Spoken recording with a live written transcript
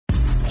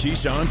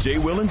Keyshawn, J.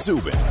 Will, and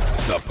Zubin,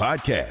 the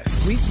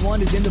podcast. Week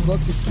 1 is in the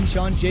books. It's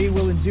Keyshawn, J.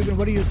 Will, and Zubin.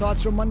 What are your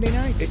thoughts from Monday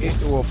night?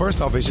 Well,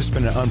 first off, it's just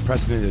been an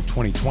unprecedented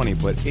 2020,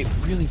 but it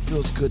really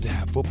feels good to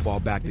have football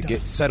back, to get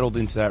settled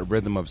into that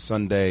rhythm of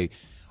Sunday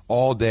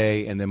all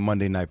day, and then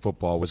Monday Night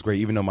Football was great.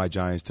 Even though my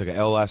Giants took an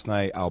L last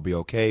night, I'll be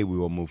okay. We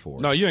will move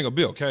forward. No, you ain't going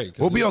to be okay.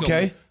 We'll be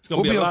okay.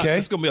 We'll be okay.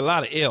 It's going to be a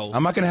lot of L's.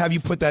 I'm not going to have you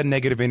put that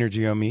negative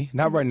energy on me.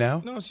 Not right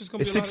now. No, it's just going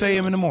to be It's 6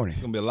 a.m. in the morning.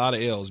 It's going to be a lot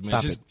of L's, man.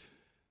 Stop just it.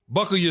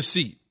 Buckle your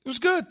seat. It was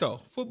good,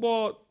 though.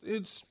 Football,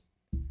 it's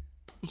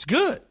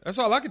good. That's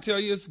all I can tell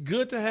you. It's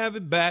good to have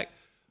it back.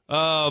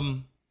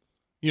 I'm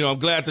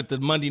glad that the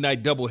Monday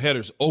night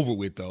doubleheader's over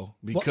with, though,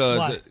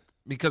 because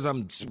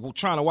I'm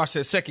trying to watch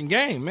that second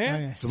game,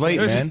 man. It's late,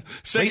 man.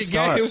 Second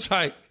game, it was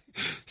like,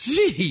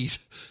 jeez.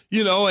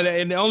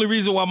 And the only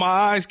reason why my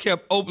eyes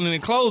kept opening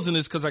and closing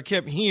is because I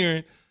kept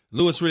hearing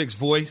Louis Riddick's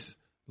voice.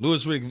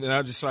 And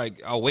I just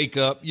I'll wake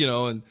up,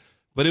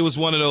 but it was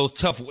one of those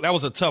that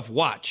was a tough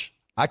watch.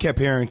 I kept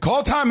hearing,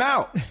 call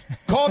timeout.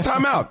 Call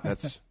timeout.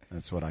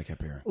 That's what I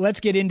kept hearing. Let's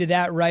get into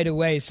that right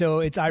away.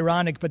 So it's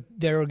ironic, but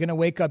they're going to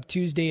wake up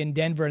Tuesday in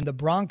Denver, and the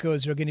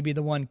Broncos are going to be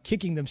the one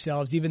kicking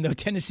themselves, even though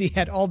Tennessee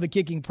had all the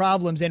kicking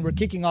problems. And we're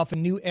kicking off a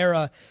new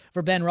era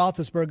for Ben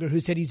Roethlisberger,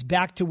 who said he's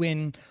back to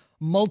win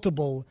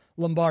multiple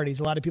Lombardis.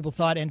 A lot of people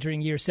thought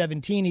entering year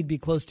 17 he'd be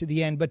close to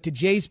the end. But to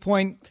Jay's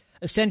point,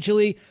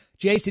 essentially,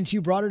 Jay, since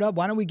you brought it up,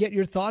 why don't we get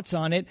your thoughts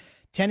on it?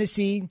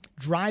 Tennessee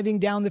driving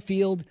down the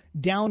field,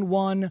 down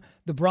 1,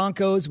 the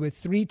Broncos with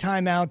 3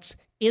 timeouts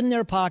in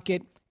their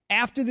pocket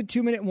after the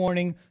 2-minute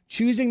warning,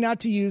 choosing not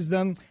to use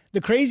them.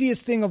 The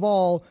craziest thing of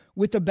all,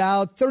 with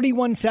about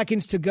 31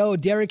 seconds to go,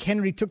 Derrick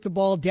Henry took the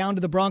ball down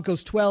to the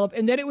Broncos 12,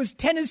 and then it was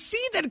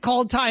Tennessee that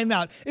called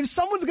timeout. If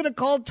someone's going to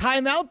call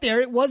timeout there,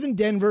 it wasn't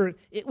Denver,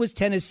 it was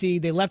Tennessee.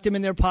 They left him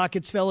in their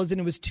pockets, fellas,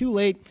 and it was too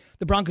late.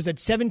 The Broncos had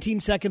 17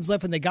 seconds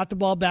left, and they got the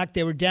ball back.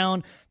 They were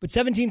down, but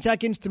 17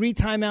 seconds, 3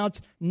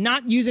 timeouts,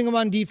 not using them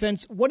on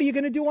defense. What are you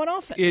going to do on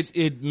offense?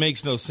 It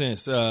makes no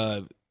sense.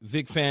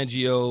 Vic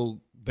Fangio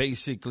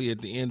basically at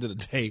the end of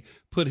the day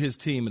put his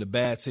team in a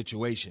bad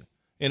situation.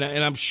 And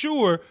I'm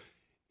sure,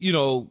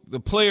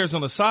 the players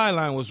on the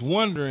sideline was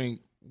wondering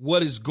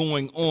what is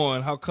going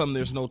on. How come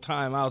there's no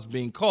timeouts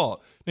being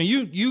called? Now,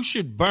 you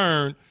should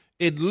burn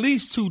at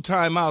least 2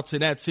 timeouts in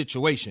that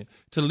situation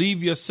to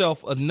leave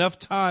yourself enough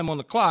time on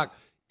the clock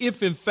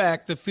if, in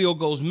fact, the field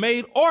goal's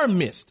made or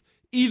missed.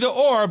 Either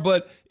or,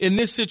 but in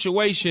this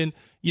situation,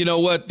 you know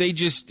what, I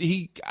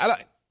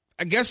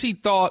guess he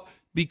thought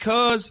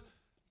because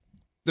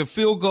the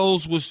field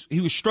goals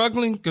he was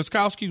struggling,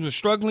 Gostkowski was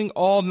struggling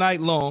all night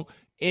long,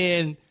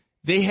 and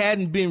they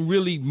hadn't been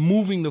really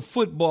moving the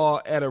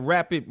football at a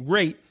rapid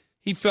rate.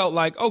 He felt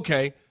like,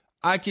 okay,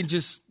 I can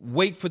just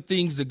wait for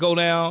things to go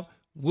down.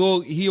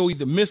 He'll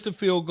either miss the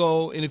field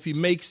goal, and if he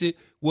makes it,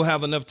 we'll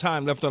have enough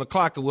time left on the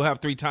clock, and we'll have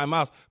 3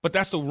 timeouts. But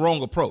that's the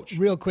wrong approach.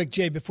 Real quick,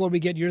 Jay, before we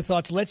get your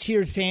thoughts, let's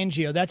hear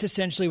Fangio. That's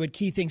essentially what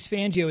Key thinks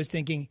Fangio is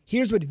thinking.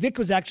 Here's what Vic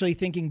was actually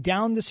thinking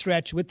down the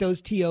stretch with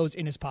those TOs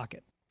in his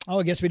pocket. Oh,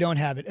 I guess we don't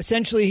have it.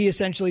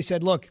 He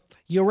said, look,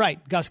 you're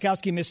right.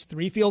 Gostkowski missed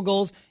 3 field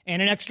goals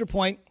and an extra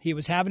point. He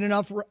was having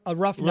a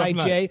rough night,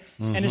 Jay.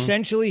 Mm-hmm. And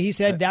essentially he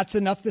said, that's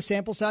enough the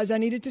sample size I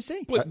needed to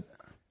see.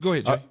 Go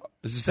ahead, Jay.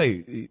 Let's just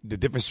say the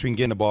difference between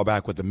getting the ball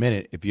back with a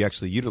minute, if you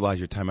actually utilize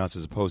your timeouts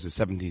as opposed to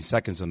 17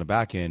 seconds on the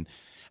back end.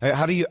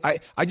 How do you – I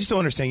just don't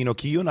understand.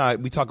 Key, you and I,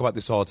 we talk about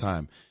this all the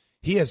time.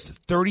 He has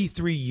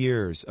 33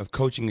 years of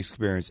coaching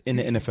experience in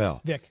the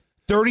NFL. Vic.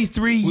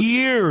 33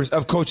 years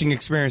of coaching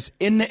experience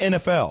in the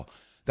NFL.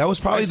 That was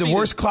probably the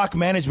worst clock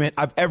management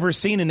I've ever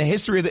seen in the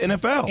history of the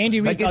NFL. Andy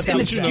Reid it's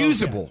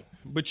inexcusable.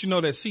 But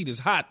that seat is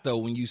hot, though,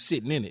 when you're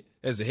sitting in it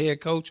as a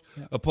head coach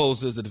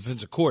opposed to as a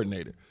defensive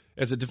coordinator.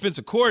 As a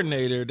defensive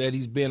coordinator that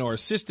he's been or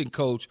assistant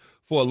coach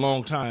for a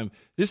long time,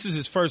 this is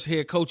his first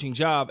head coaching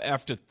job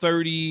after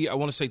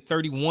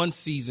 31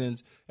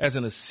 seasons as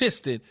an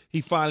assistant.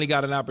 He finally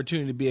got an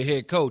opportunity to be a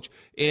head coach.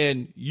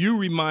 And you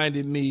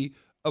reminded me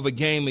of a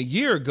game a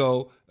year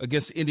ago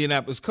against the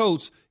Indianapolis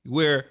Colts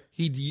where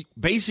he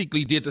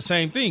basically did the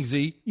same thing,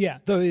 Z. Yeah,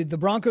 the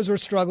Broncos were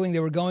struggling.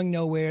 They were going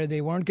nowhere. They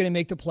weren't going to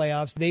make the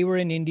playoffs. They were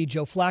in Indy.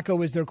 Joe Flacco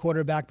was their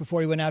quarterback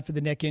before he went out for the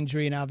neck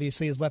injury and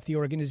obviously has left the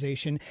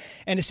organization.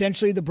 And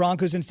essentially the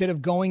Broncos, instead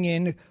of going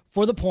in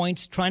for the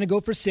points, trying to go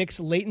for 6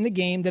 late in the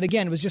game, that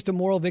again was just a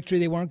moral victory.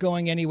 They weren't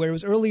going anywhere. It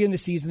was early in the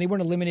season. They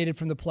weren't eliminated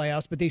from the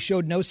playoffs, but they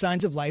showed no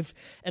signs of life.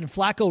 And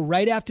Flacco,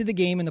 right after the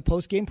game in the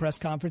post-game press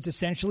conference,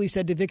 essentially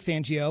said to Vic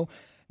Fangio,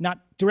 not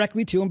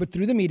directly to him, but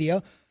through the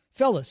media,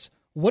 fellas,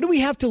 what do we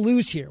have to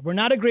lose here? We're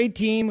not a great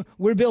team.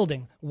 We're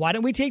building. Why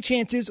don't we take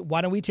chances?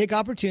 Why don't we take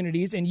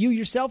opportunities? And you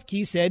yourself,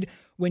 Key, said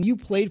when you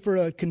played for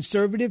a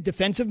conservative,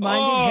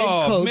 defensive-minded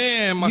head coach,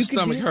 man, my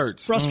stomach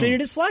hurts.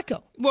 Frustrated as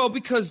Flacco. Well,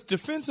 because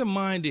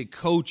defensive-minded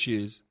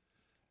coaches,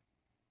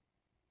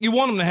 you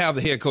want them to have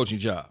the head coaching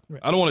job.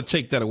 Right. I don't want to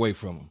take that away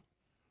from them.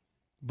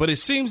 But it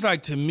seems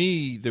like to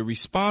me the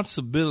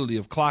responsibility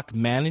of clock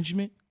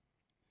management,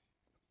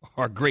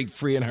 our great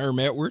friend Herm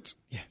Edwards.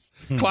 Yes.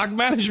 Clock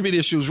management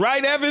issues,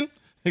 right, Evan?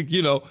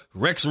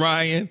 Rex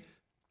Ryan,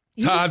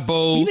 Todd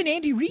Bowles, even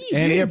Andy Reid.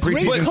 And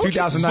preseason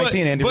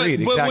 2019, Andy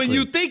Reid. Exactly. But when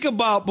you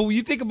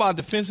think about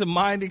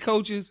defensive-minded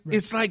coaches, right.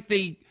 It's like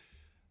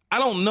I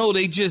don't know,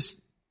 they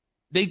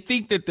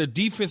think that the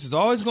defense is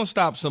always going to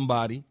stop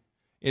somebody,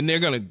 and they're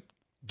going to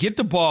get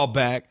the ball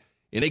back,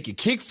 and they can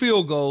kick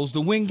field goals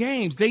to win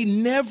games. They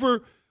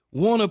never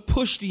want to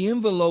push the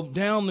envelope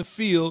down the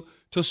field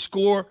to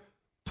score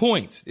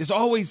points. It's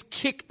always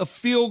kick a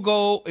field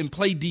goal and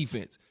play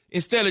defense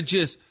instead of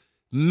just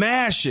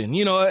mashing.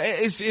 You know,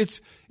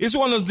 it's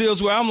one of those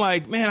deals where I'm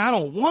like, man, I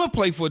don't want to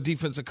play for a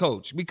defensive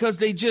coach because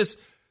they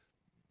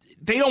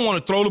don't want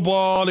to throw the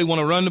ball. They want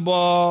to run the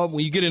ball.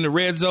 When you get in the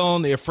red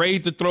zone, they're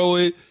afraid to throw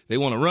it. They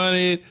want to run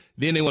it.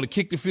 Then they want to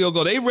kick the field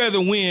goal. They'd rather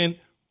win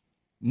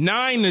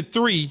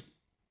 9-3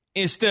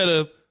 instead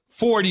of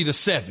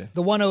 40-7.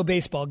 The 1-0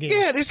 baseball game.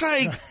 Yeah, it's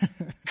like,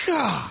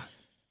 God.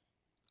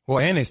 Well,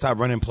 and they stopped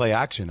running play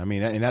action. I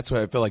mean, and that's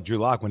what I feel like Drew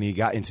Lock, when he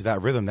got into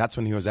that rhythm, that's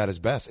when he was at his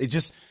best.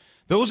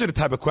 Those are the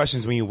type of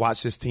questions when you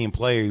watch this team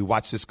play or you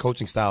watch this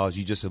coaching style, as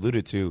you just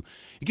alluded to,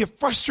 you get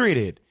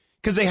frustrated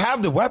because they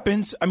have the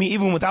weapons. I mean,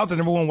 even without the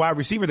number one wide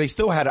receiver, they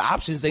still had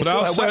options. They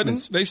still had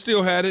weapons. They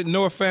still had it.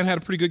 Noah Fant had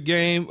a pretty good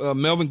game.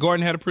 Melvin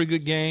Gordon had a pretty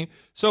good game.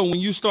 So when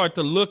you start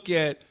to look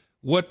at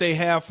what they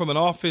have from an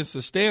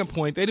offensive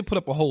standpoint, they didn't put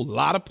up a whole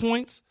lot of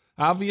points,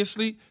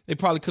 obviously. They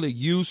probably could have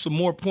used some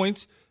more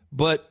points.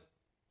 But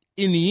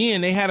in the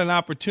end, they had an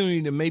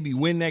opportunity to maybe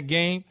win that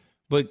game.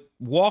 But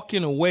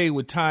walking away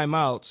with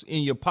timeouts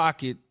in your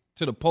pocket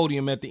to the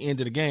podium at the end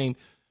of the game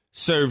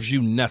serves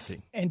you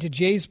nothing. And to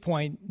Jay's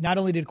point, not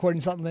only did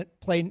Courtland Sutton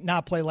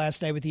not play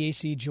last night with the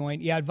AC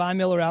joint, you had Von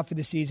Miller out for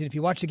the season. If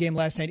you watched the game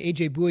last night,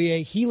 A.J.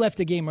 Bouye, he left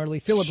the game early.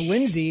 Phillip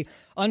Lindsay,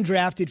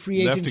 undrafted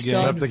free agent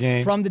stud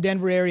from the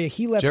Denver area,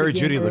 he left Jerry the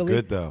game Jeudy early. Looked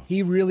good, though.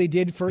 He really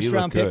did.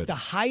 First-round pick, good. the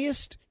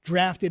highest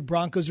drafted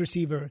Broncos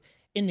receiver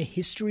in the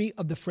history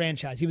of the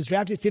franchise. He was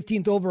drafted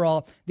 15th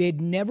overall. They had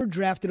never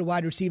drafted a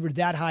wide receiver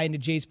that high, and to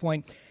Jay's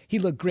point, he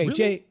looked great.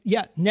 Really?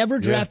 Jay, never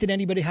drafted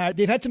anybody higher.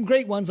 They've had some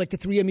great ones, like the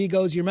Three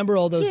Amigos. You remember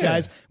all those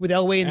guys with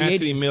Elway in the 80s.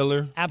 Anthony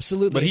Miller.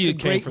 Absolutely. But he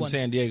came from ones.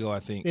 San Diego, I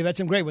think. They've had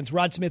some great ones.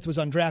 Rod Smith was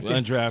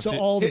undrafted. So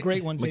all the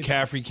great ones.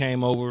 McCaffrey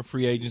came over,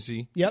 free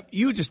agency. Yep.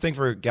 You would just think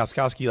for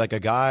Gostkowski, like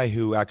a guy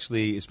who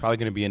actually is probably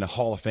going to be in the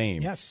Hall of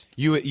Fame. Yes.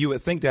 You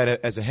would think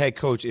that as a head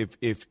coach, if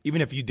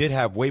even if you did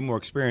have way more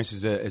experience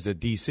as a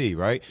DC,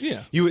 right?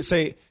 Yeah. You would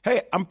say,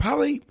 hey, I'm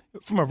probably,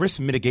 from a risk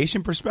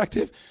mitigation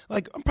perspective,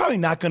 like I'm probably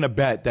not going to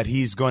bet that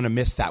he's going to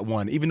miss that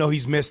one, even though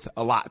he's missed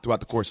a lot throughout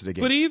the course of the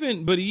game.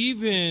 But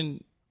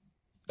even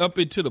up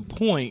into the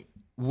point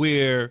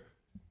where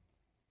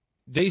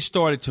they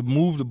started to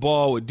move the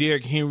ball with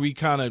Derrick Henry,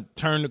 kind of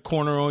turn the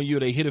corner on you,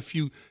 they hit a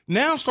few.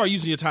 Now start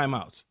using your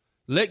timeouts.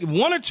 Let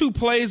one or two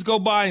plays go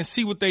by and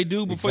see what they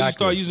do before you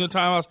start using the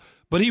timeouts.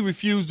 But he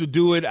refused to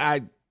do it.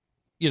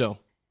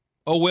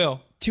 Oh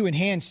well. To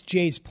enhance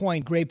Jay's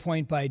point, great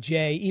point by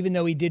Jay, even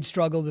though he did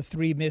struggle the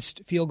 3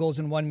 missed field goals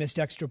and 1 missed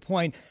extra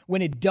point,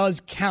 when it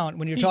does count,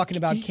 when you're talking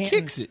about Canton.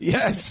 Kicks it.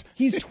 Yes.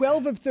 He's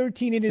 12 of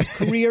 13 in his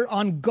career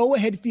on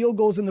go-ahead field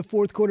goals in the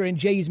fourth quarter, and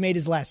Jay, he's made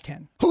his last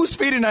 10. Who's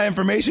feeding that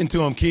information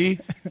to him, Key?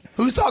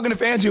 Who's talking to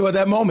Fangio at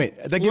that moment,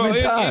 at that given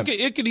time?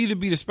 It could either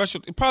be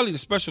probably the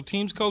special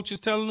teams coach is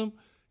telling them.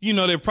 You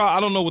know, I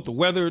don't know what the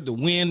weather, the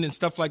wind, and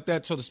stuff like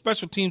that. So the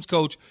special teams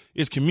coach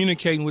is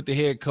communicating with the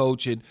head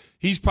coach, and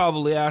he's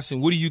probably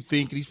asking, what do you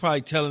think? And he's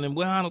probably telling him,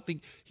 well, I don't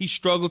think he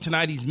struggled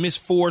tonight. He's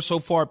missed 4 so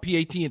far,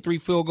 PAT, and 3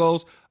 field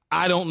goals.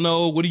 I don't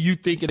know. What do you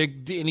think? And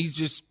he's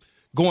just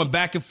going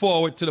back and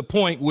forward to the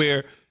point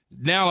where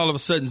now all of a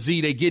sudden,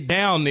 they get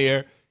down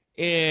there,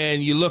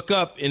 and you look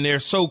up, and they're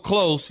so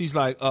close. He's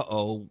like,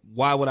 uh-oh,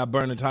 why would I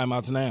burn the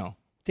timeouts now?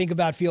 Think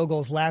about field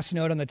goals. Last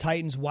note on the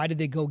Titans, why did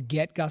they go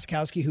get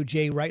Gostkowski, who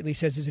Jay rightly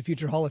says is a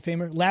future Hall of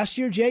Famer? Last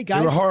year, Jay,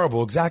 guys. They were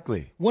horrible,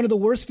 exactly. One of the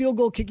worst field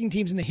goal kicking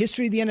teams in the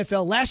history of the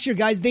NFL. Last year,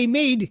 guys, they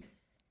made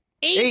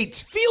 8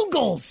 field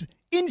goals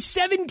in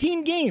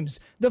 17 games.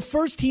 The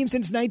first team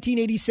since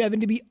 1987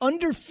 to be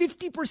under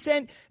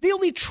 50%. They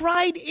only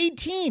tried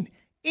 18.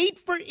 8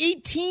 for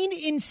 18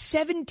 in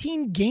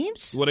 17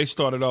 games? Well, they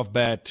started off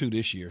bad, too,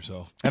 this year.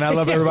 So, and I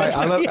love everybody.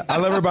 I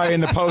love everybody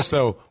in the post,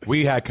 so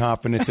we had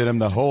confidence in him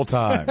the whole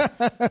time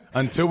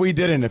until we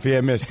didn't, if he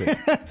had missed it.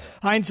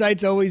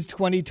 Hindsight's always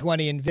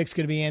 20/20, and Vic's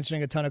going to be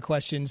answering a ton of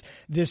questions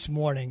this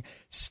morning.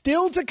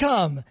 Still to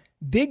come,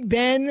 Big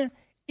Ben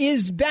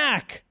is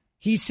back.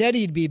 He said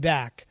he'd be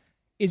back.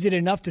 Is it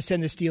enough to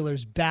send the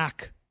Steelers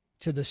back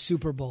to the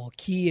Super Bowl?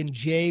 Key and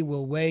Jay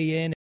will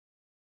weigh in.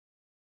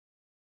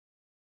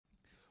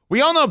 We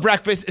all know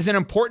breakfast is an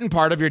important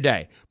part of your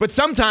day, but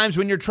sometimes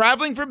when you're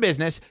traveling for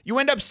business, you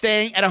end up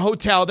staying at a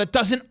hotel that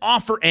doesn't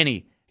offer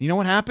any. You know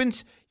what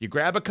happens? You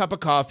grab a cup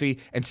of coffee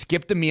and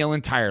skip the meal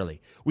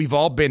entirely. We've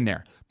all been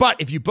there. But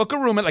if you book a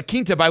room at La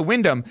Quinta by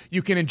Wyndham,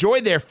 you can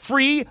enjoy their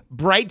free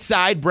Bright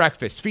Side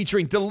breakfast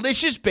featuring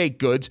delicious baked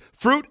goods,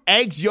 fruit,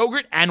 eggs,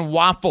 yogurt, and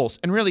waffles.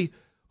 And really,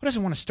 who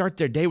doesn't want to start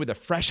their day with a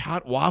fresh,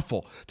 hot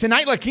waffle?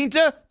 Tonight, La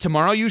Quinta,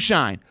 tomorrow you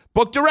shine.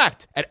 Book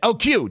direct at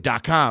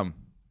LQ.com.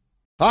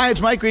 Hi,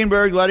 it's Mike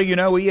Greenberg letting you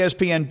know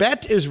ESPN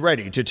Bet is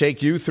ready to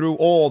take you through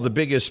all the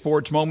biggest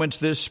sports moments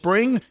this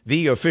spring.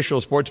 The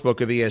official sportsbook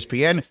of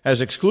ESPN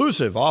has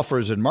exclusive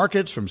offers and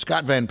markets from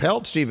Scott Van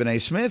Pelt, Stephen A.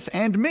 Smith,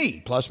 and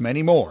me, plus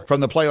many more. From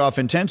the playoff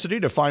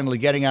intensity to finally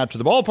getting out to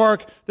the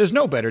ballpark, there's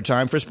no better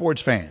time for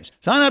sports fans.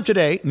 Sign up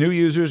today. New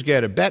users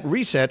get a bet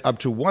reset up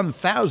to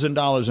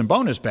 $1,000 in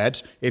bonus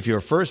bets if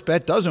your first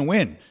bet doesn't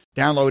win.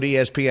 Download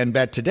ESPN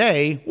Bet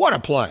today. What a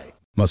play.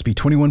 Must be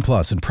 21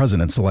 plus and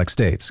present in select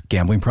states.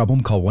 Gambling problem?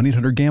 Call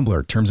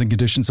 1-800-GAMBLER. Terms and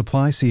conditions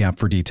apply. See app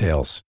for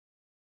details.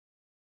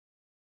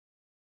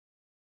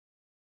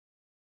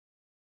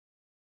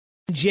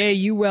 Jay,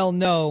 you well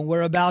know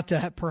we're about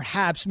to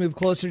perhaps move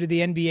closer to the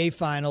NBA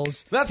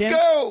Finals. Let's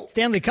go!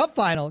 Stanley Cup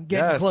Final,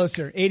 getting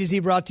closer. A to Z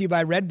brought to you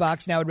by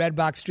Redbox. Now at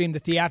Redbox, stream the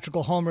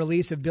theatrical home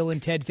release of Bill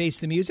and Ted Face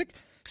the Music,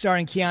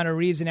 starring Keanu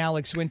Reeves and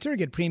Alex Winter.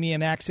 Get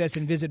premium access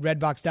and visit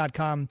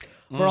redbox.com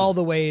for all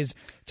the ways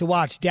to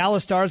watch.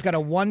 Dallas Stars got a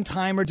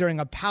one-timer during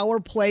a power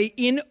play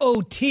in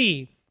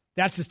OT.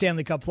 That's the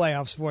Stanley Cup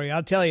playoffs for you.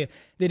 I'll tell you,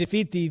 they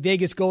defeat the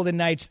Vegas Golden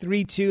Knights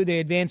 3-2. They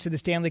advance to the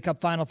Stanley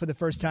Cup Final for the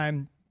first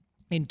time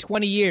in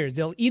 20 years.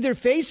 They'll either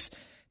face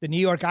the New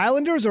York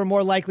Islanders or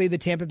more likely the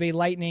Tampa Bay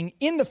Lightning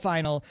in the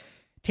final.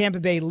 Tampa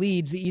Bay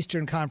leads the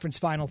Eastern Conference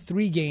Final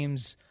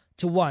 3-1.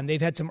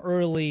 They've had some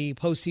early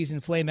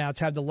postseason flameouts,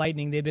 have the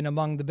Lightning. They've been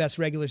among the best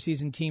regular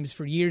season teams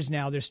for years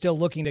now. They're still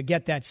looking to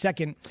get that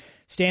second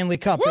Stanley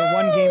Cup. Woo! They're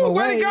one game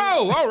away. Way to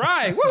go! All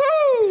right.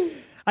 Woohoo!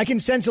 I can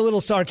sense a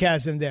little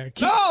sarcasm there.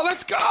 No,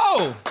 let's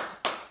go!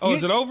 Oh,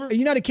 is it over? Are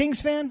you not a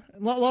Kings fan?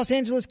 Los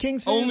Angeles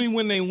Kings fan? Only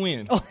when they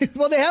win. Oh,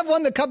 well, they have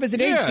won the cup as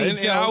an 8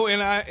 seed.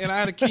 And I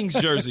had a Kings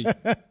jersey.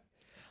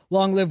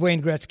 Long live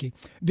Wayne Gretzky.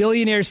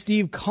 Billionaire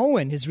Steve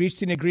Cohen has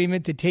reached an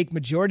agreement to take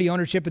majority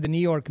ownership of the New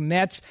York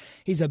Mets.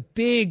 He's a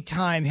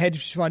big-time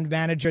hedge fund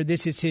manager.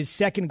 This is his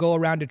second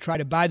go-around to try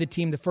to buy the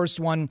team. The first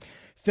one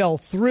fell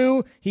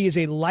through. He is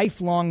a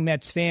lifelong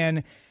Mets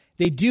fan.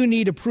 They do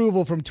need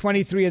approval from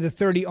 23 of the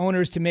 30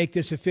 owners to make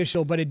this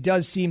official, but it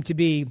does seem to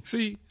be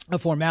a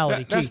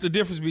formality. That's the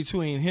difference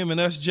between him and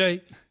us,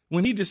 Jay.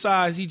 When he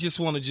decides he just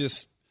want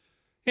to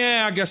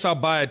I guess I'll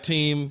buy a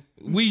team.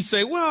 We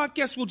say, well, I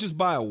guess we'll just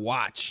buy a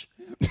watch,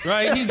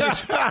 right?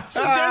 So there's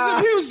a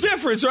huge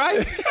difference,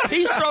 right?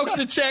 He strokes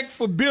the check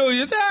for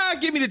billions.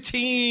 Give me the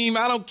team.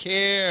 I don't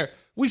care.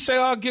 We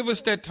say, give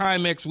us that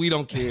Timex. We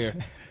don't care.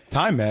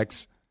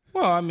 Timex?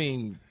 Well, I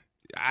mean,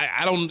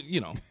 I don't,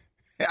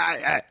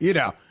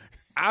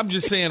 I'm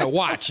just saying a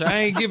watch. I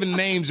ain't giving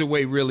names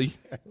away, really.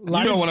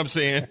 You know what I'm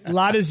saying. A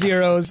lot of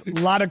zeros, a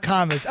lot of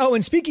commas. Oh,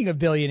 and speaking of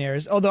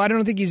billionaires, although I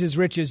don't think he's as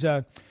rich as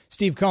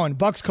Steve Cohen,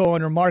 Bucks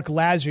co-owner Mark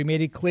Lazary made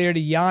it clear to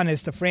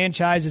Giannis the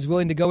franchise is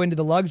willing to go into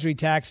the luxury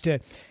tax to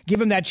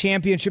give him that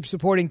championship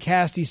supporting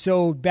cast he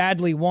so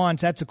badly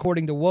wants. That's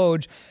according to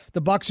Woj.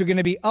 The Bucks are going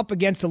to be up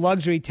against the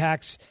luxury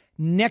tax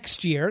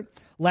next year.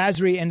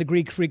 Lazary and the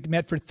Greek Freak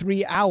met for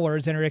 3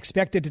 hours and are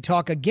expected to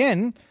talk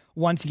again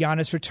once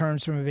Giannis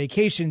returns from a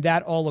vacation.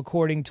 That all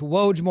according to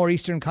Woj. More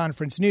Eastern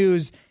Conference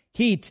news.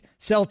 Heat,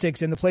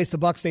 Celtics, and the place the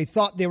Bucks they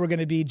thought they were going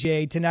to be,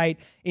 Jay, tonight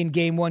in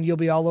Game 1. You'll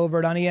be all over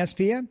it on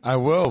ESPN? I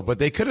will, but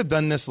they could have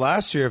done this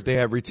last year if they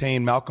had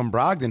retained Malcolm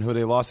Brogdon, who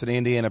they lost to the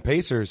Indiana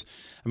Pacers.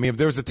 I mean, if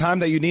there was a time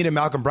that you needed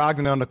Malcolm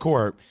Brogdon on the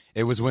court,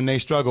 it was when they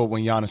struggled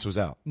when Giannis was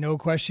out. No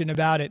question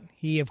about it.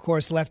 He, of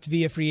course, left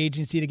via free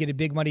agency to get a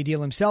big money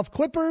deal himself.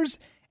 Clippers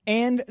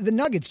and the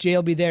Nuggets. Jay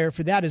will be there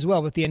for that as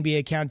well with the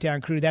NBA Countdown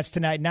crew. That's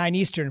tonight, 9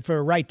 Eastern, for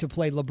a right to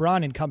play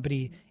LeBron and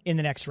company in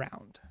the next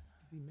round.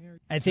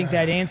 I think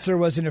that answer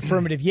was an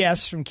affirmative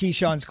yes from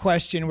Keyshawn's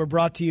question. We're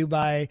brought to you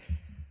by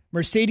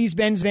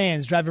Mercedes-Benz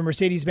Vans. Drive a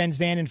Mercedes-Benz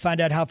van and find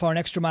out how far an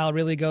extra mile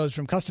really goes.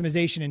 From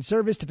customization and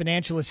service to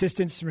financial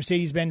assistance,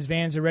 Mercedes-Benz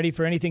Vans are ready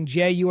for anything.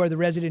 Jay, you are the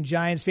resident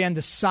Giants fan.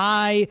 The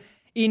sigh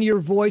in your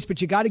voice,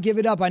 but you got to give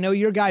it up. I know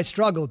your guys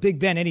struggled. Big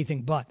Ben,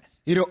 anything but.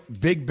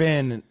 Big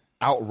Ben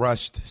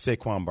outrushed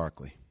Saquon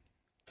Barkley.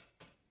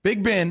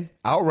 Big Ben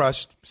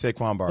outrushed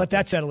Saquon Barkley. Let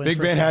that settle in. Big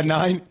Ben had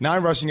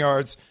nine rushing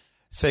yards.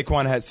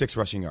 Saquon had 6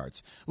 rushing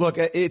yards. Look,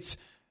 it's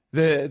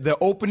the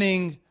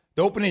opening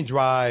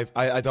drive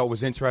I thought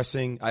was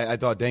interesting. I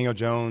thought Daniel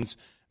Jones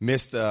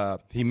missed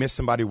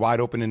somebody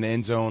wide open in the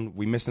end zone.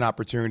 We missed an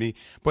opportunity.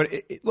 But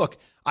look,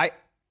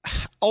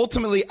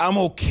 ultimately I'm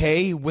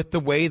okay with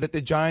the way that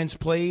the Giants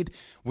played.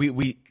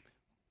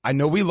 I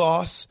know we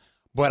lost.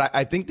 But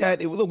I think that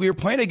we were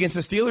playing against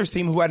a Steelers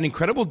team who had an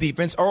incredible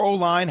defense. Our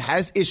O-line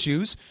has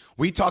issues.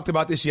 We talked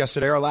about this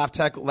yesterday. Our left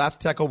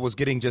tackle was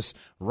getting just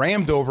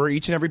rammed over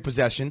each and every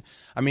possession.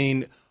 I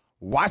mean,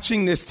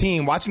 watching the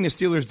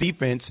Steelers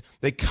defense,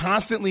 they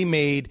constantly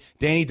made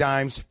Danny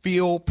Dimes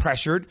feel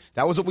pressured.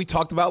 That was what we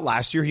talked about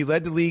last year. He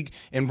led the league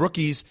in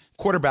rookies,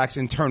 quarterbacks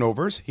in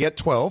turnovers. He had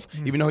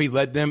 12, even though he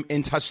led them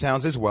in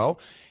touchdowns as well.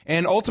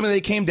 And ultimately,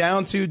 it came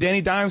down to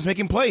Danny Dimes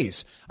making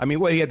plays. I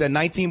mean, he had that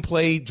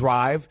 19-play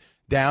drive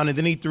down, and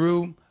then he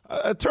threw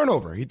a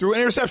turnover. He threw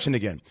an interception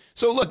again.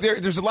 So, look,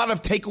 there's a lot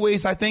of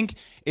takeaways, I think,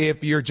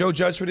 if you're Joe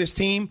Judge for this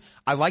team.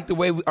 I like the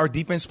way our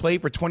defense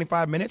played for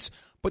 25 minutes,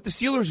 but the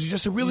Steelers are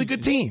just a really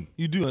good team.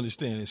 You do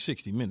understand it's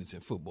 60 minutes in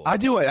football. I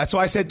do. That's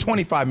why I said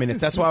 25 minutes.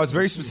 That's why I was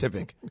very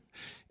specific.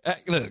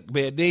 Look,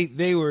 man,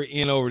 they were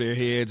in over their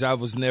heads. I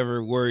was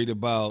never worried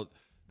about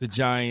the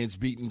Giants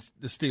beating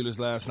the Steelers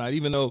last night,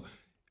 even though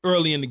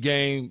early in the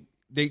game,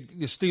 the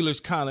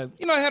Steelers kind of,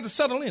 they had to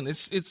settle in.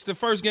 It's the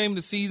first game of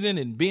the season,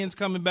 and Ben's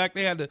coming back.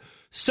 They had to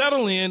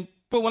settle in.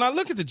 But when I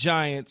look at the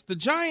Giants,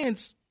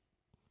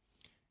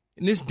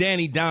 and this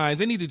Danny Dimes,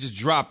 they need to just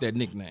drop that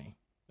nickname.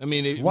 I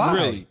mean, why?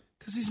 Really.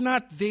 Because he's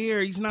not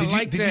there. He's not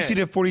like that. Did you see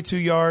the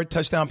 42-yard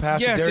touchdown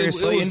pass to Darius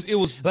Slayton?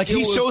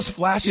 He shows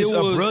flashes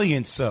of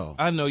brilliance, so.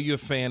 I know you're a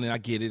fan, and I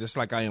get it. It's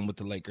like I am with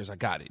the Lakers. I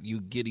got it.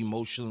 You get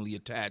emotionally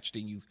attached,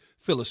 and you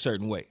feel a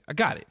certain way. I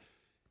got it.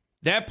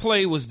 That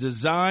play was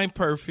designed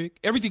perfect.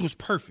 Everything was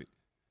perfect.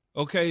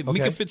 Okay?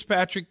 Mika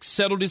Fitzpatrick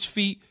settled his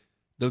feet.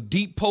 The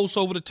deep post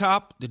over the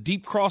top, the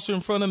deep crosser in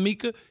front of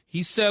Mika.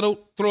 He settled,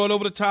 throw it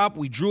over the top.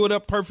 We drew it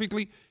up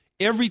perfectly.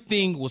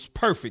 Everything was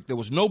perfect. There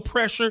was no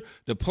pressure.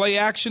 The play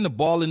action, the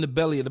ball in the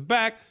belly of the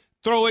back,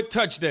 throw it,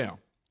 touchdown.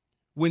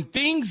 When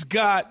things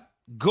got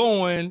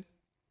going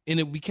and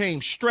it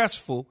became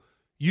stressful,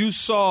 you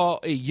saw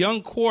a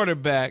young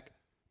quarterback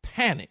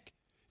panic.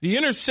 The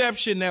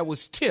interception that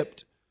was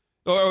tipped,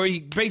 or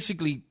he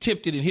basically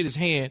tipped it and hit his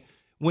hand,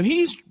 when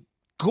he's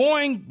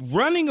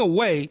running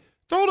away,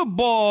 throw the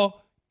ball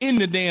in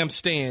the damn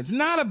stands,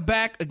 not a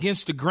back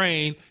against the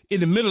grain in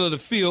the middle of the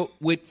field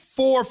with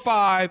 4 or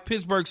 5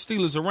 Pittsburgh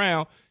Steelers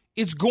around.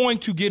 It's going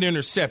to get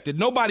intercepted.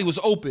 Nobody was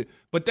open,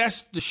 but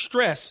that's the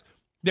stress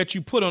that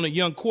you put on a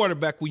young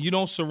quarterback when you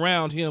don't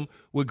surround him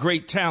with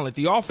great talent.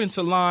 The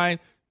offensive line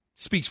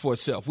speaks for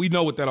itself. We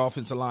know what that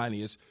offensive line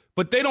is,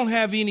 but they don't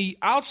have any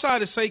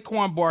outside of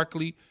Saquon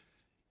Barkley,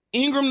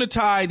 Ingram the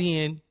tight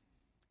end,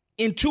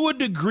 and to a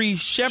degree,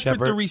 Shepard.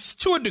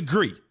 To a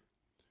degree.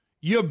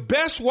 Your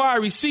best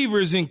wide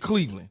receiver is in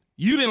Cleveland.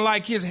 You didn't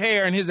like his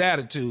hair and his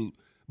attitude,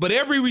 but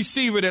every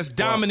receiver that's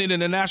dominant in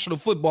the National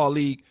Football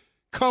League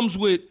comes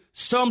with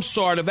some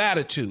sort of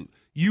attitude.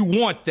 You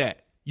want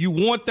that. You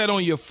want that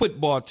on your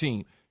football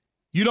team.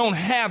 You don't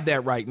have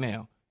that right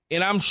now.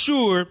 And I'm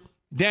sure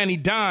Danny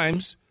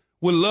Dimes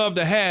would love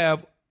to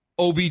have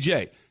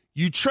OBJ.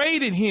 You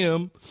traded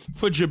him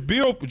for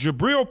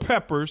Jabril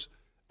Peppers,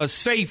 a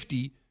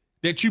safety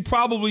that you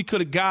probably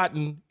could have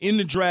gotten in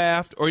the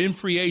draft or in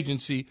free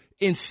agency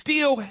and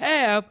still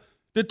have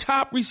the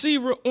top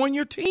receiver on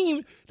your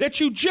team that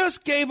you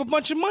just gave a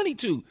bunch of money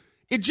to.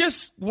 It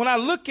just, when I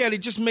look at it,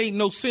 just made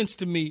no sense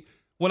to me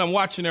when I'm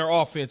watching their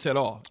offense at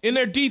all. And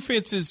their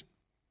defense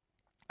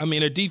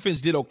their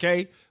defense did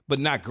okay, but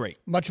not great.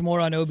 Much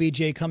more on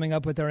OBJ coming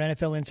up with our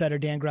NFL insider,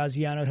 Dan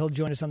Graziano. He'll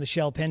join us on the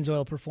Shell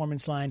Pennzoil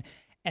Performance Line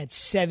at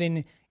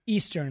 7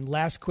 Eastern.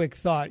 Last quick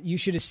thought. You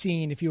should have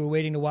seen, if you were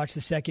waiting to watch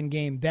the second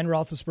game, Ben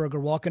Roethlisberger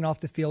walking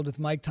off the field with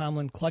Mike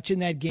Tomlin, clutching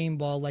that game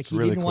ball like he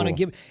didn't want to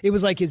give. It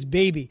was like his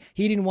baby.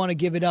 He didn't want to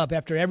give it up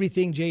after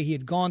everything, Jay, he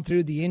had gone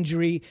through, the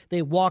injury.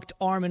 They walked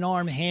arm in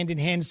arm, hand in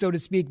hand, so to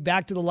speak,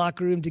 back to the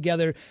locker room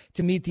together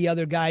to meet the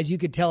other guys. You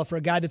could tell for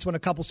a guy that's won a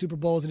couple Super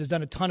Bowls and has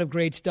done a ton of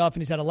great stuff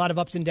and he's had a lot of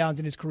ups and downs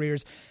in his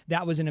careers,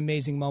 that was an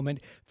amazing moment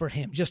for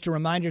him. Just a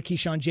reminder,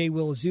 Keyshawn J.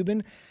 Will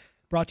Zubin,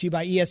 brought to you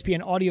by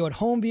ESPN Audio at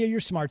Home via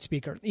your smart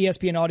speaker.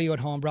 ESPN Audio at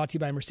Home, brought to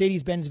you by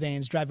Mercedes-Benz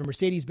Vans. Drive a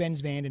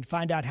Mercedes-Benz van and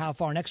find out how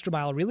far an extra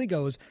mile really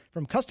goes.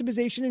 From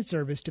customization and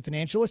service to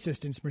financial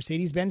assistance,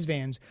 Mercedes-Benz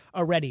Vans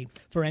are ready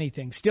for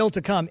anything. Still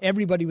to come,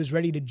 everybody was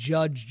ready to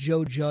judge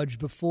Joe Judge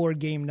before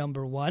game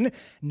number 1.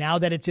 Now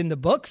that it's in the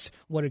books,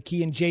 what do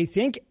Key and Jay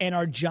think? And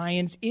our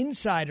Giants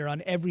insider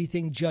on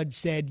everything Judge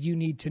said you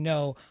need to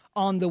know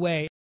on the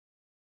way.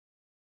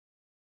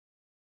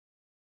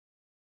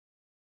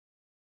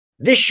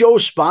 This show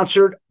is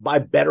sponsored by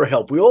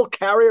BetterHelp. We all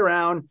carry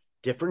around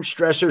different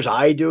stressors.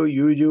 I do,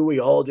 you do,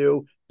 we all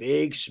do,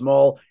 big,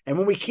 small. And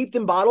when we keep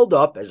them bottled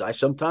up, as I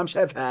sometimes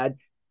have had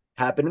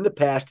happen in the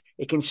past,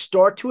 it can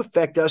start to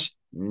affect us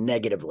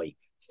negatively.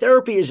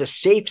 Therapy is a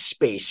safe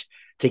space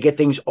to get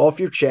things off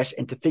your chest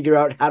and to figure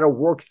out how to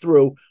work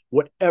through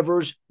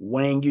whatever's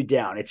weighing you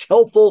down. It's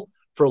helpful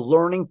for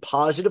learning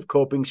positive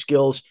coping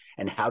skills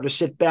and how to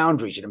set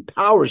boundaries. It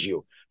empowers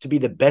you to be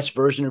the best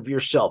version of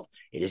yourself.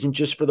 It isn't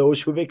just for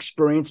those who have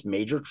experienced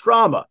major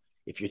trauma.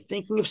 If you're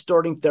thinking of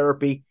starting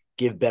therapy,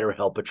 give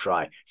BetterHelp a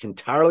try. It's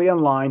entirely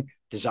online,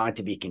 designed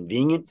to be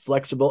convenient,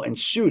 flexible, and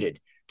suited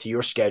to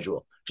your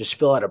schedule. Just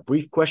fill out a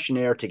brief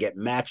questionnaire to get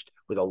matched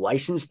with a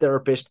licensed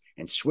therapist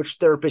and switch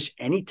therapists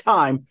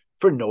anytime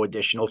for no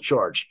additional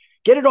charge.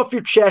 Get it off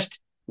your chest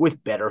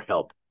with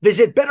BetterHelp.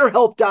 Visit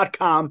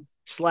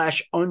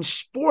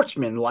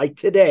BetterHelp.com/unsportsmanlike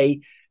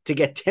today to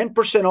get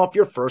 10% off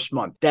your first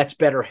month. That's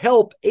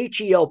BetterHelp,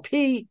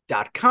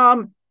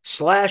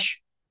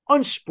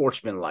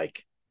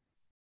 HELP.com/unsportsmanlike.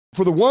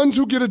 For the ones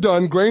who get it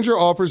done, Grainger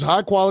offers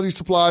high-quality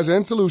supplies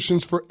and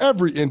solutions for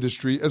every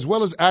industry, as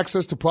well as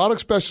access to product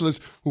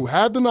specialists who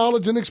have the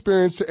knowledge and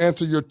experience to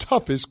answer your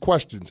toughest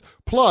questions.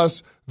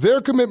 Plus,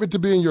 their commitment to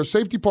being your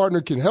safety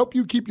partner can help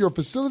you keep your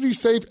facility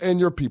safe and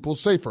your people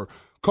safer.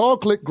 Call,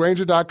 click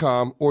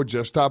Grainger.com, or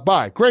just stop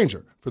by.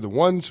 Grainger, for the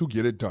ones who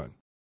get it done.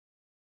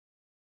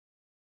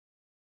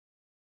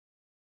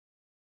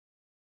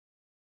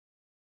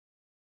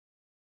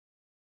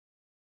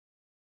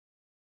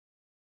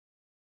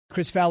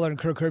 Chris Fowler and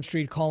Kirk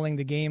Herbstreit calling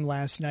the game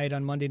last night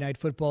on Monday Night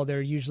Football.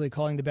 They're usually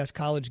calling the best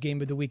college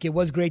game of the week. It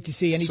was great to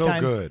see.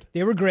 Anytime, so good.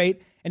 They were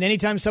great. And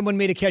anytime someone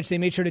made a catch, they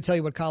made sure to tell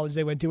you what college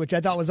they went to, which I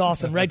thought was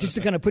awesome, right? Just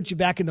to kind of put you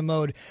back in the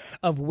mode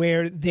of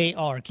where they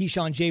are.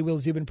 Keyshawn, J. Will,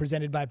 Zubin,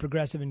 presented by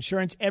Progressive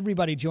Insurance.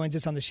 Everybody joins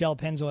us on the Shell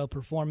Pennzoil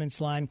Performance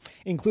Line,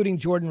 including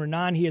Jordan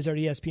Raanan. He is our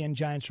ESPN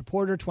Giants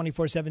reporter,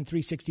 24/7,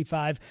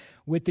 365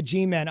 with the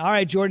G-Men. All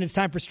right, Jordan, it's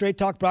time for Straight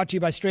Talk, brought to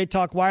you by Straight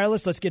Talk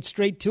Wireless. Let's get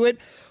straight to it.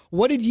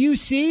 What did you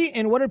see,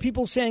 and what are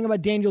people saying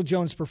about Daniel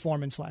Jones'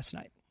 performance last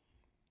night?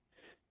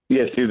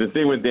 Yeah, see, the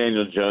thing with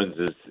Daniel Jones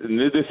is, and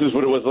this is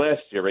what it was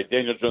last year, right?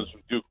 Daniel Jones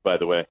from Duke, by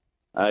the way.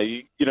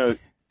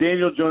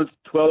 Daniel Jones,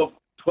 12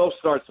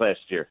 starts last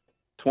year,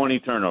 20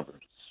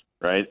 turnovers,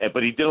 right?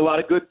 But he did a lot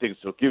of good things,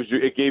 so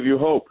it gave you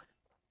hope,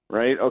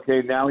 right?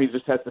 Okay, now he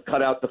just has to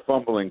cut out the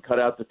fumbling, cut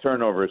out the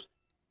turnovers.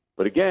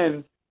 But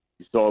again,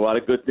 you saw a lot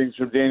of good things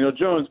from Daniel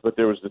Jones, but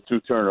there was the 2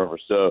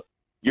 turnovers. So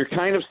you're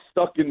kind of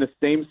stuck in the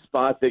same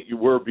spot that you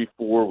were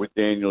before with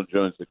Daniel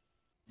Jones.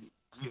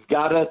 You've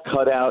got to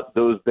cut out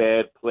those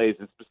bad plays.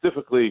 And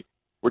specifically,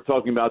 we're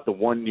talking about the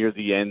one near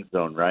the end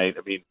zone, right?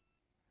 I mean,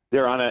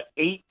 they're on an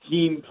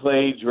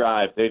 18-play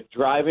drive. They're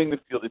driving the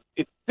field.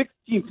 It's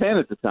 16-10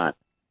 at the time.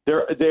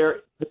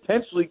 They're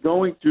potentially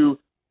going to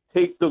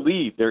take the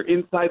lead. They're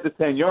inside the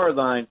 10-yard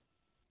line.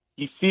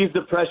 He sees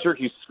the pressure.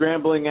 He's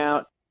scrambling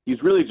out.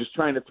 He's really just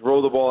trying to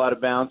throw the ball out of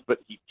bounds, but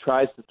he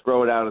tries to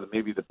throw it out of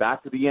maybe the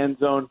back of the end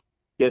zone,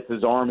 gets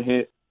his arm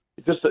hit.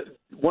 It's just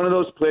one of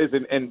those plays,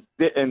 and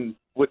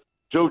what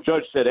Joe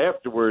Judge said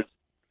afterwards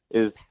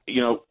is,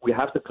 we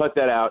have to cut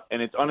that out,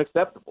 and it's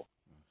unacceptable.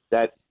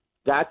 That's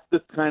the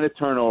kind of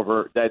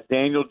turnover that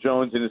Daniel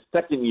Jones in his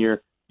second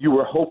year you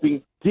were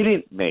hoping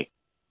didn't make,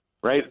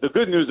 right? The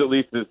good news at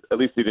least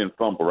he didn't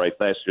fumble, right?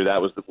 Last year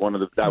that was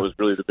that was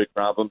really the big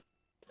problem.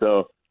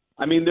 So,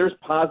 I mean, there's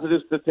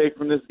positives to take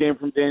from this game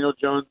from Daniel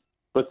Jones,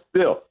 but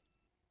still,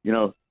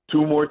 2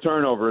 more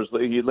turnovers.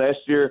 Last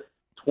year,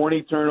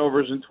 20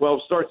 turnovers in 12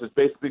 starts. It's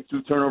basically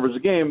 2 turnovers a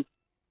game.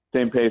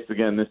 Same pace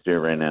again this year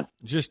right now.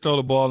 Just throw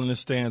the ball in the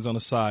stands on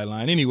the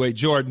sideline. Anyway,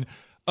 Jordan,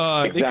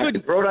 exactly. They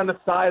couldn't throw it on the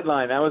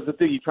sideline. That was the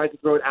thing. He tried to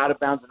throw it out of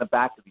bounds in the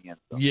back of the end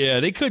zone. Yeah,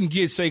 they couldn't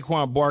get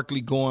Saquon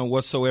Barkley going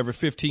whatsoever.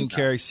 15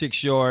 carries,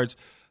 6 yards,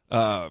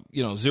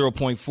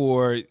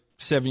 0.4,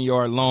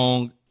 7-yard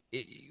long.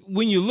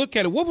 When you look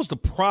at it, what was the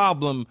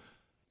problem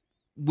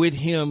with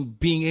him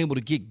being able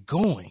to get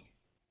going?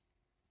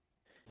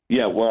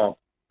 Yeah, well,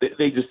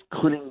 they just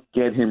couldn't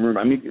get him room.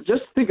 I mean,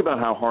 just think about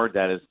how hard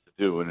that is to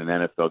do in an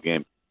NFL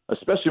game,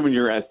 especially when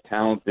you're as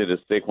talented as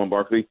Saquon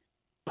Barkley.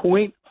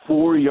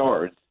 0.4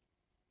 yards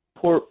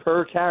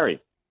per carry.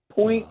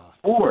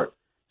 0.4.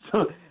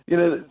 So,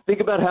 think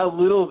about how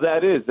little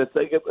that is. That's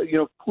like,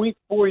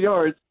 0.4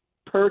 yards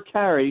per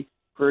carry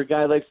for a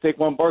guy like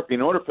Saquon Barkley.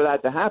 In order for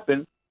that to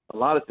happen, a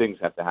lot of things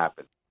have to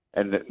happen.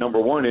 And number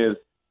one is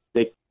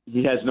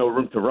he has no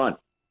room to run.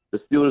 The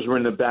Steelers were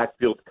in the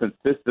backfield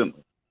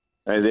consistently.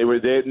 And they were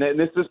there, and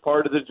this is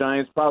part of the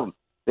Giants' problem.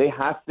 They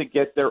have to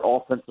get their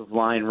offensive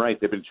line right.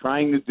 They've been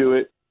trying to do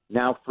it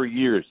now for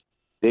years.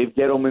 Dave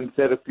Gettleman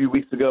said a few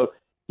weeks ago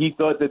he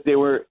thought that they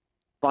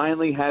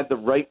finally had the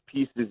right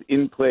pieces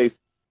in place.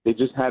 They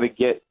just had to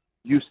get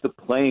used to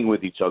playing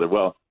with each other.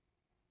 Well,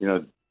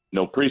 no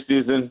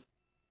preseason,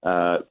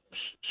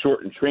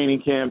 shortened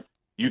training camp.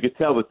 You could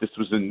tell that this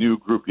was a new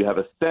group. You have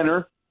a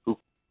center who,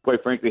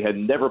 quite frankly, had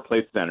never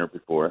played center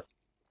before.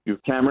 You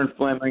have Cameron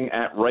Fleming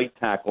at right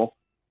tackle,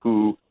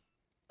 who,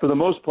 for the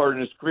most part in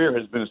his career,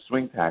 has been a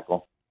swing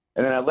tackle.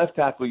 And then at left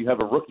tackle, you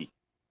have a rookie.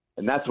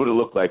 And that's what it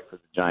looked like for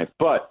the Giants.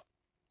 But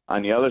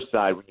on the other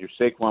side, when you're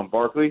Saquon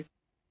Barkley,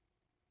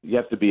 you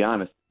have to be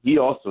honest, he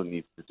also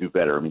needs to do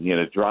better. I mean, he had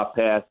a drop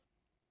pass.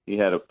 He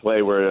had a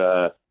play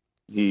where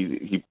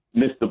he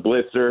missed the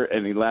blitzer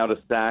and he allowed a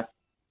sack.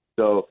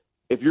 So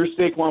if you're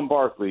Saquon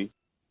Barkley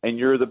and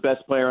you're the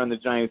best player on the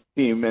Giants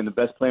team and the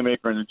best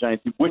playmaker on the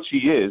Giants team, which he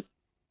is,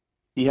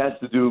 he has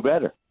to do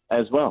better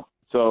as well.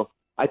 So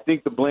I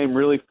think the blame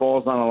really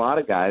falls on a lot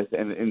of guys,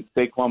 and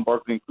Saquon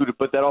Barkley included,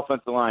 but that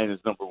offensive line is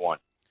number one.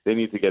 They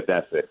need to get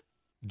that fixed.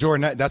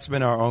 Jordan, that's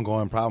been our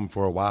ongoing problem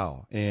for a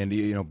while. And,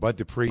 Bud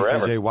Dupree,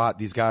 T.J. Watt,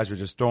 these guys were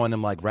just throwing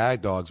them like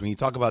rag dogs. When you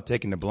talk about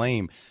taking the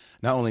blame,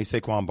 not only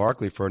Saquon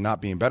Barkley for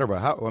not being better,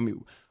 but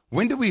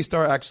when do we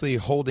start actually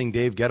holding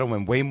Dave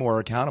Gettleman way more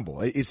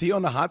accountable? Is he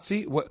on the hot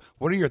seat? What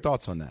are your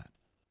thoughts on that?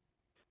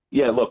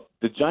 Yeah, look,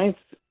 the Giants,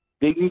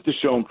 they need to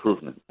show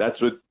improvement.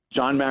 That's what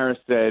John Maris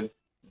said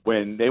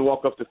when they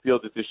walk off the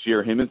field this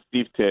year. Him and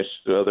Steve Tisch,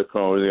 the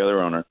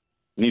other owner,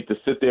 need to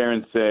sit there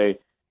and say,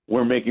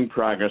 we're making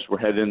progress. We're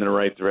headed in the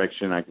right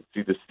direction. I could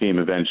see this team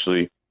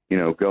eventually,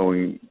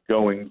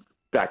 going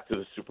back to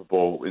the Super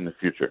Bowl in the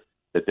future.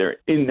 That they're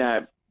in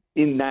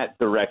that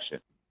direction.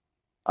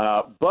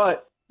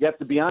 But you have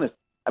to be honest.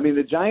 I mean,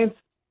 the Giants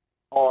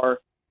are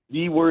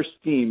the worst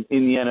team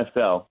in the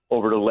NFL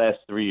over the last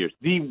 3 years.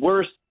 The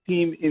worst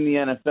team in the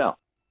NFL,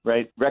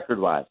 right,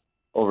 record-wise,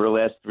 over the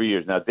last 3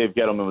 years. Now, Dave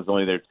Gettleman was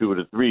only there 2 of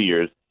the 3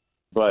 years,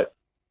 but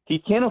he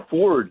can't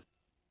afford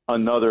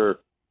another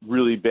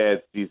really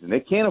bad season. They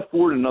can't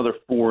afford another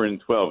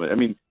 4-12. I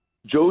mean,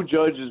 Joe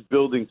Judge is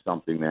building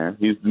something there.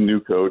 He's the new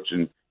coach,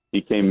 and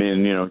he came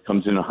in,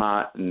 comes in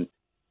hot and,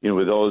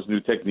 with all his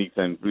new techniques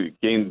and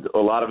gained a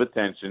lot of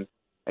attention,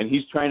 and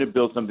he's trying to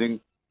build something.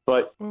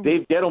 But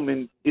Dave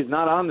Gettleman is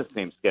not on the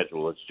same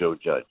schedule as Joe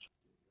Judge.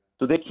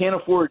 So they can't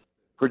afford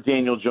for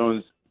Daniel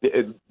Jones.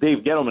 Dave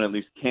Gettleman at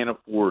least can't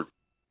afford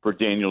for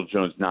Daniel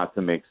Jones not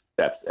to make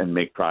steps and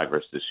make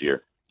progress this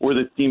year, or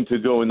the team to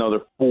go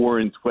another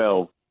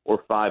 4-12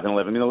 or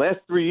 5-11. I mean, the last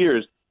 3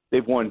 years,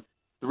 they've won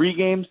 3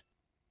 games,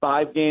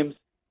 5 games,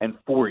 and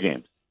 4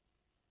 games.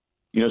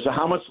 So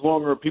how much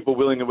longer are people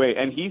willing to wait?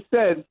 And he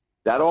said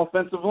that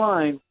offensive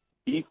line,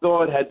 he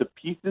thought had the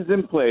pieces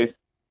in place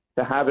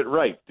to have it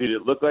right. Did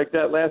it look like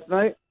that last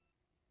night?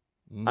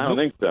 Nope. I don't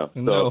think so.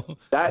 So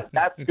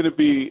that's going to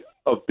be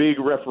a big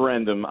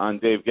referendum on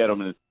Dave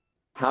Gettleman,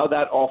 how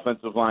that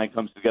offensive line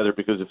comes together.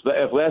 Because if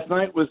last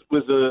night was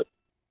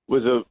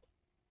a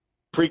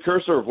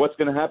precursor of what's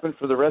going to happen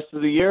for the rest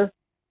of the year,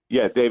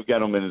 yeah, Dave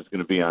Gettleman is going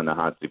to be on the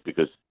hot seat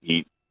because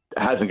he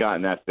hasn't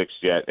gotten that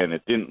fixed yet, and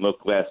it didn't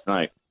look last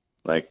night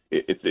like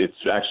it's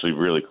actually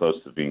really close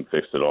to being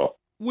fixed at all.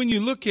 When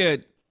you look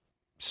at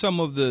some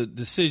of the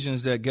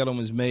decisions that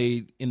Gettleman's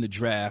made in the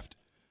draft,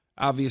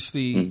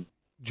 obviously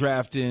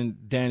drafting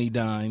Danny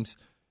Dimes,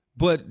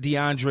 but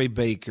DeAndre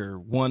Baker,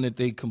 one that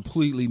they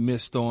completely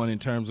missed on in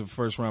terms of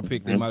first-round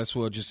pick. They might as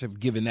well just have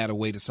given that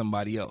away to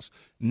somebody else.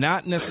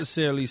 Not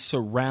necessarily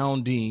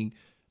surrounding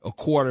a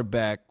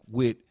quarterback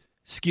with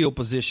skill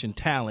position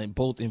talent,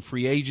 both in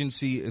free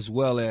agency as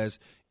well as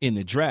in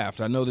the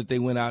draft. I know that they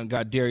went out and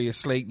got Darius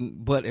Slayton,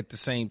 but at the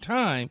same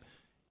time,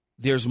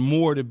 there's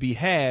more to be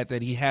had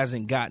that he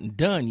hasn't gotten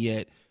done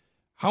yet.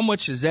 How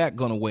much is that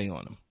going to weigh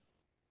on him?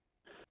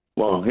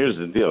 Well, here's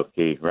the deal,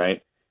 Key,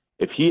 right?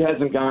 If he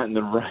hasn't gotten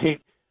the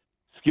right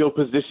skill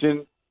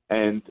position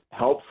and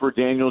help for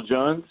Daniel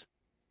Jones,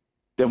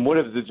 then what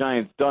have the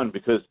Giants done?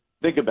 Because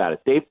think about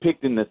it. They've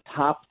picked in the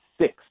top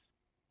 6,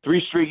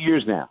 3 straight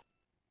years now,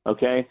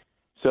 okay?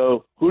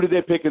 So who did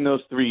they pick in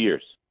those 3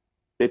 years?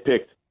 They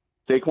picked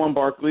Saquon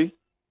Barkley.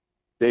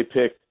 They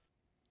picked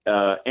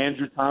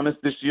Andrew Thomas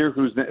this year,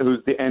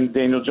 and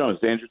Daniel Jones.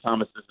 Andrew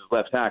Thomas is his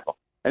left tackle.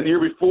 And the year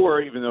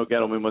before, even though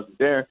Gettleman wasn't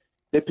there,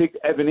 they picked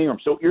Evan Ingram.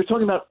 So you're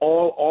talking about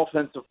all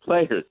offensive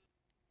players.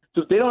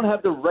 So if they don't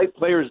have the right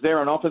players there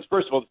on offense,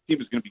 first of all, the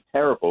team is going to be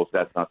terrible if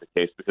that's not the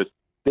case because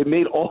they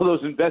made all those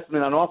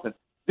investments on offense.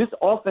 This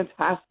offense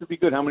has to be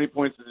good. How many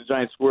points did the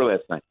Giants score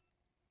last night?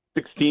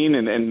 16,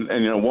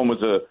 and one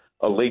was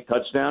a late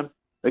touchdown.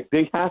 Like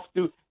they have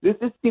to. This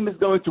team is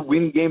going to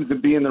win games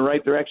and be in the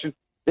right direction.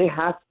 They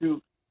have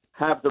to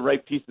have the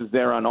right pieces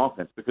there on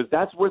offense because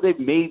that's where they've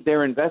made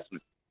their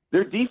investments.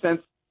 Their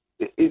defense,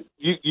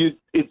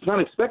 it's not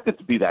expected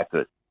to be that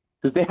good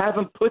because they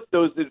haven't put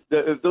those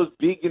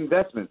big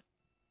investments.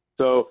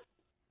 So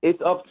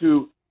it's up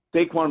to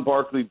Saquon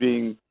Barkley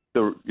being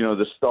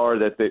the star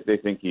that they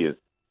think he is.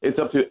 It's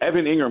up to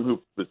Evan Ingram,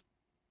 who was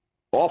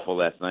awful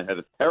last night, had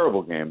a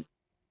terrible game,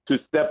 to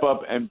step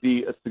up and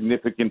be a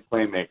significant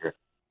playmaker.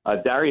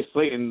 Darius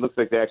Slayton looks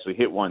like they actually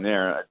hit one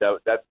there.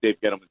 That's Dave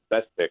Gettleman's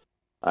best pick.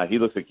 He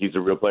looks like he's a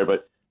real player.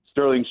 But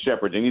Sterling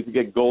Shepard, they need to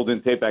get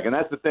Golden Tate back. And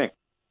that's the thing.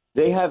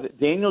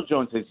 Daniel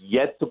Jones has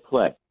yet to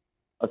play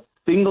a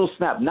single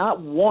snap,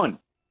 not one,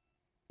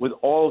 with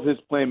all of his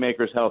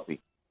playmakers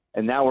healthy.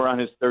 And now we're on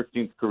his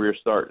 13th career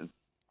start and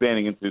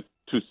spanning into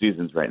 2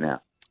 seasons right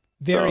now.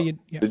 The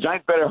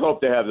Giants better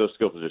hope they have those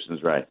skill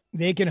positions right.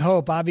 They can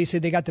hope. Obviously,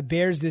 they got the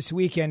Bears this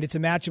weekend. It's a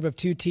matchup of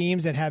 2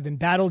 teams that have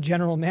embattled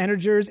general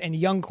managers and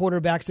young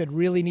quarterbacks that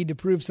really need to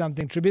prove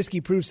something.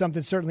 Trubisky proved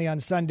something certainly on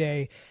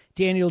Sunday.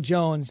 Daniel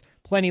Jones,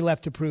 plenty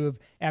left to prove.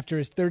 After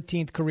his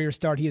 13th career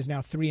start, he is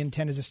now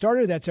 3-10 as a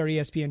starter. That's our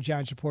ESPN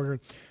Giants reporter,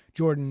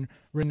 Jordan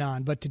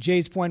Raanan. But to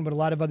Jay's point, what a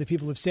lot of other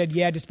people have said,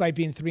 despite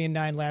being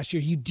 3-9 last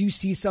year, you do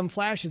see some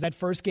flashes. That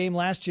first game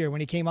last year when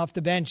he came off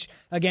the bench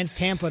against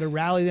Tampa to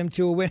rally them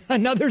to a win.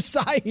 Another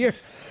sigh here.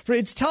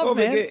 It's tough,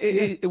 man.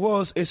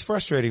 It's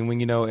frustrating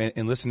when,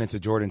 and listening to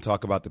Jordan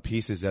talk about the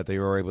pieces that they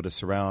were able to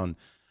surround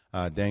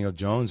Daniel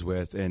Jones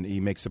with, and he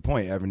makes a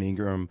point. Evan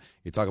Ingram,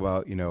 you talk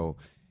about,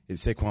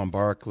 Saquon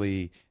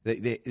Barkley.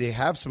 They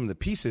have some of the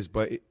pieces,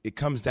 but it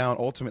comes down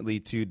ultimately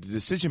to the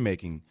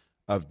decision-making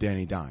of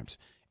Danny Dimes.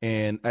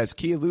 And as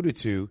Key alluded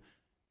to,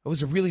 it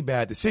was a really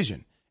bad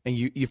decision. And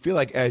you feel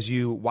like as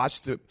you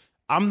watch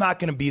I'm not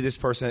going to be this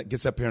person that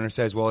gets up here and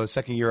says, well, his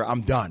second year,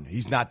 I'm done.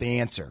 He's not the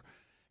answer.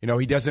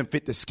 He doesn't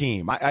fit the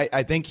scheme.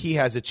 I think he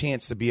has a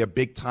chance to be a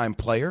big-time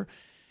player.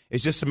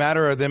 It's just a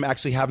matter of them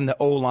actually having the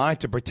O-line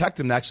to protect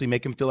him, to actually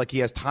make him feel like he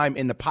has time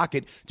in the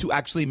pocket to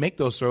actually make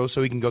those throws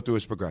so he can go through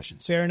his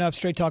progressions. Fair enough.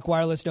 Straight Talk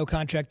Wireless, no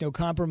contract, no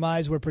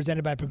compromise. We're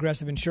presented by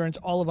Progressive Insurance.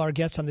 All of our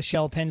guests on the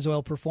Shell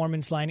Pennzoil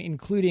Performance line,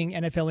 including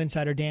NFL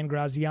insider Dan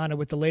Graziano,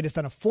 with the latest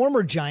on a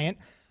former Giant,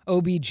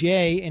 OBJ.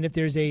 And if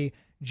there's a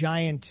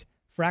giant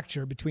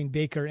fracture between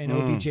Baker and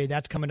OBJ,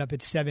 that's coming up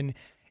at 7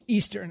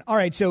 Eastern. All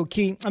right, so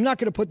Key, I'm not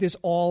going to put this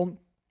all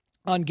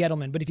on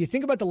Gettleman, but if you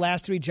think about the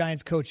last 3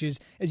 Giants coaches,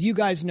 as you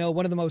guys know,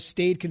 one of the most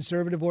staid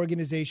conservative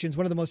organizations,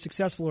 one of the most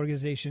successful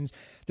organizations,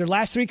 their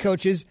last 3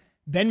 coaches,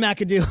 Ben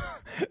McAdoo,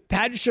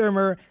 Pat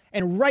Shurmur,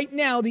 and right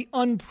now the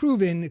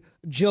unproven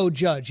Joe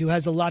Judge, who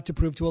has a lot to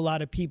prove to a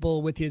lot of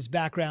people with his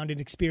background and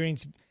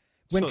experience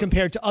when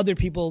compared to other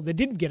people that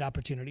didn't get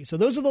opportunities. So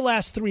those are the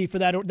last 3 for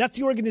that. That's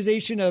the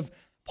organization of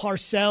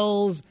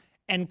Parcells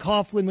and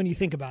Coughlin when you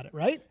think about it,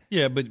 right?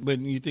 Yeah, but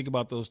when you think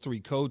about those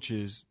 3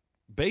 coaches,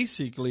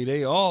 basically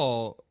they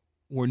all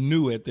were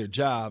new at their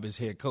job as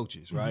head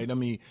coaches, right? I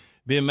mean,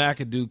 Ben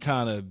McAdoo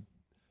kind of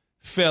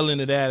fell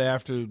into that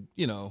after,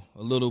 a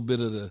little bit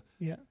of the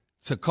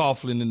to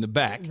Coughlin in the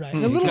back. Right. A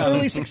little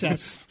early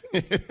success.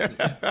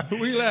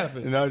 Who are you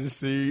laughing? And I just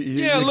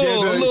see a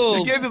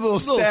little gave the little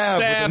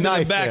stab in with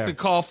the the back there. to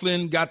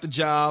Coughlin, got the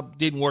job,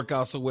 didn't work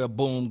out so well,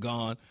 boom,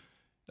 gone.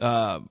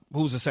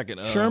 Who's the second?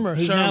 Shurmur,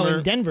 who's now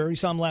in Denver. You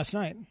saw him last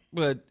night.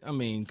 But, I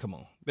mean, come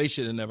on. They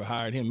should have never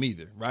hired him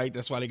either, right?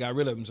 That's why they got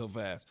rid of him so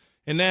fast.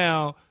 And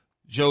now,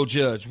 Joe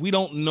Judge. We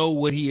don't know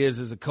what he is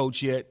as a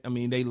coach yet. I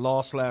mean, they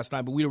lost last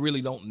night, but we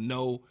really don't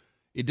know.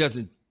 It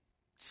doesn't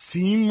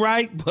seem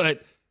right,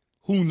 but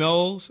who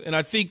knows? And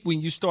I think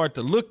when you start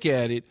to look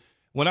at it,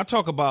 when I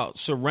talk about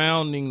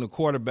surrounding the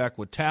quarterback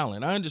with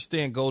talent, I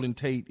understand Golden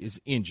Tate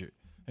is injured,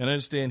 and I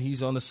understand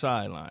he's on the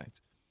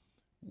sidelines.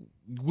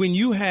 When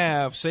you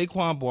have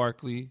Saquon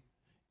Barkley,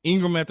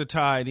 Ingram at the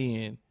tight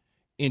end,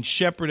 and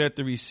Shepard at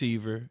the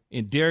receiver,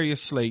 and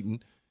Darius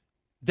Slayton,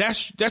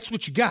 that's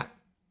what you got.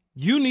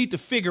 You need to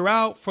figure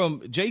out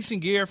from Jason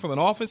Garrett, from an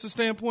offensive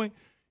standpoint,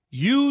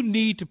 you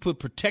need to put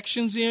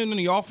protections in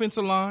the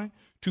offensive line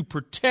to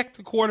protect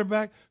the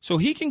quarterback so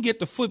he can get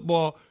the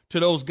football to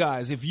those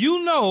guys. If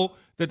you know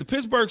that the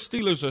Pittsburgh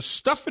Steelers are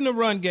stuffing the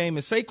run game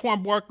and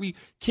Saquon Barkley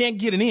can't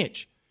get an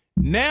inch,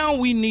 now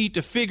we need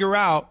to figure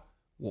out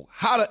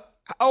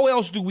how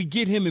else do we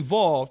get him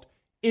involved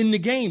in the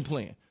game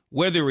plan,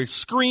 whether it's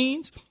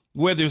screens,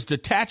 whether it's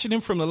detaching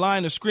him from the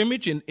line of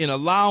scrimmage and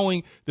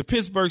allowing the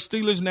Pittsburgh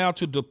Steelers now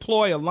to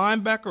deploy a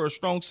linebacker or a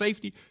strong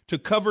safety to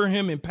cover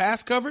him in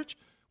pass coverage.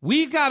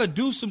 We got to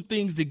do some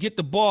things to get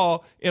the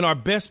ball in our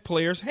best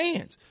players'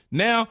 hands.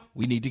 Now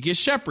we need to get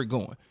Shepard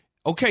going.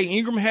 Okay,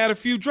 Ingram had a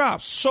few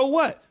drops. So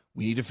what?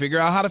 We need to figure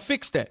out how to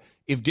fix that.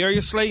 If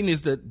Darius Slayton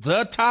is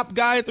the top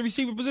guy at the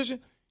receiver position,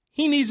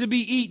 he needs to be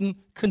eaten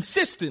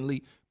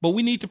consistently, but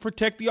we need to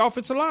protect the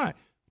offensive line.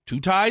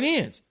 2 tight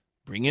ends.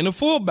 Bring in a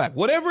fullback.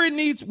 Whatever it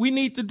needs, we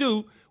need to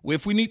do.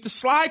 If we need to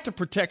slide the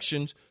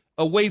protections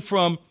away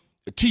from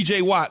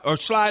T.J. Watt or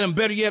slide them,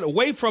 better yet,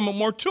 away from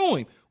him or to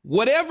him.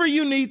 Whatever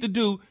you need to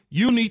do,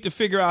 you need to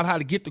figure out how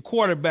to get the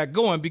quarterback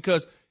going,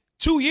 because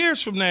 2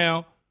 years from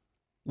now,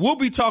 we'll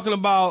be talking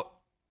about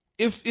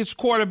if its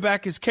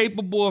quarterback is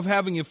capable of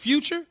having a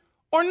future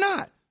or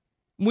not.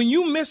 When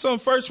you miss on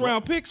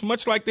first-round picks,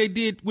 much like they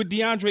did with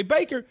DeAndre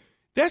Baker,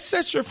 that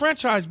sets your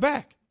franchise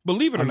back,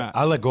 believe it or not.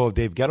 I let go of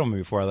Dave Gettleman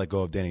before I let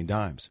go of Danny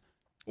Dimes.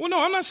 Well, no,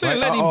 I'm not saying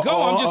let him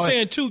go. I'm just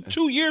saying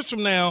two years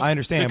from now, I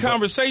understand, the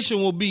conversation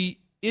will be,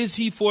 is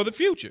he for the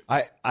future?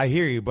 I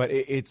hear you, but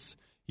it's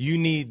you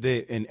need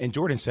and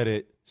Jordan said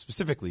it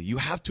specifically, you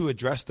have to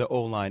address the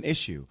O-line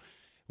issue.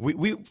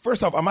 We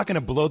first off, I'm not going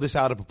to blow this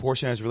out of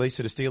proportion as it relates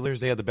to the Steelers.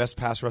 They have the best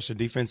pass rusher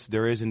defense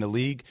there is in the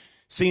league.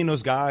 Seeing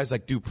those guys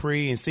like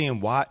Dupree and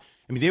seeing Watt,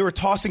 I mean, they were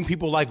tossing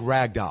people like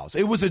rag dolls.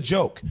 It was a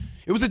joke.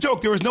 It was a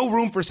joke. There was no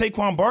room for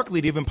Saquon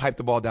Barkley to even pipe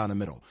the ball down the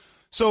middle.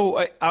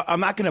 So I'm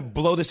not going to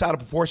blow this out of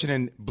proportion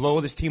and blow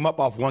this team up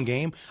off one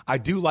game. I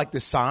do like the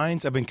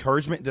signs of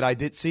encouragement that I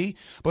did see.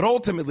 But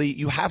ultimately,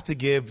 you have to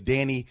give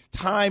Danny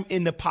time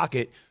in the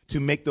pocket to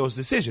make those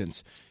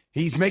decisions.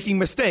 He's making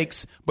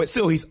mistakes, but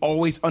still he's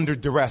always under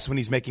duress when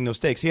he's making those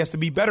mistakes. He has to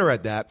be better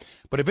at that.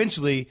 But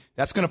eventually,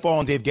 that's going to fall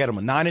on Dave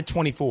Gettleman,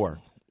 9-24.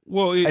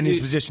 Well, in his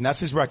position. That's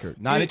his record,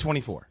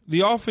 9-24.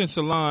 The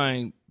offensive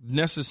line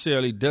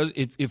necessarily does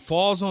it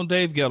falls on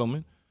Dave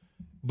Gettleman,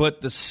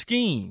 but the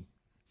scheme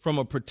from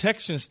a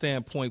protection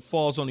standpoint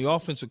falls on the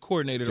offensive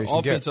coordinator, the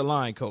offensive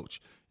line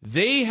coach.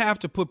 They have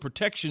to put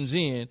protections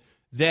in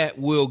that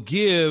will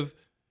give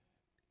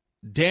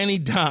Danny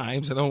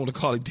Dimes, I don't want to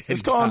call him Danny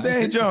Let's call him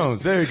Danny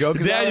Jones. There you go.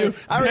 I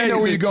already know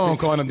where you're going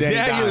calling him Danny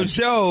Dimes.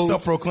 Jones,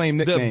 self-proclaimed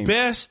nicknames. The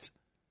best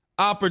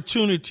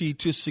opportunity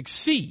to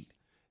succeed,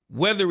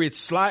 whether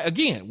it's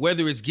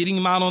whether it's getting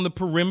him out on the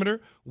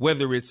perimeter,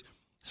 whether it's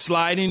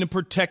sliding the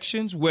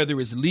protections, whether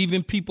it's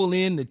leaving people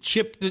in to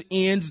chip the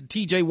ends,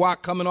 T.J.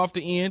 Watt coming off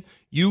the end,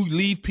 you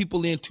leave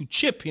people in to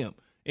chip him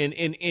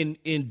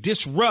and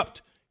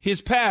disrupt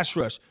his pass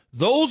rush.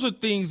 Those are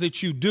things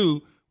that you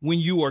do when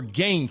you are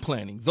game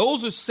planning.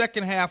 Those are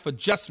second half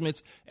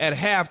adjustments at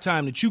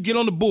halftime that you get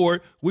on the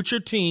board with your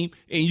team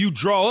and you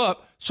draw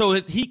up so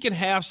that he can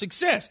have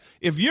success.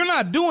 If you're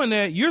not doing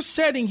that, you're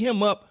setting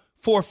him up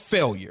for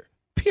failure,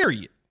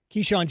 period.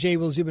 Keyshawn, J.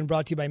 Will, Zubin,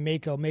 brought to you by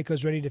Mako.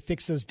 Mako's ready to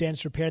fix those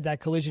dents, repair that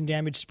collision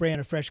damage, spray on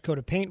a fresh coat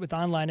of paint with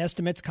online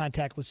estimates,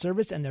 contactless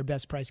service, and their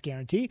best price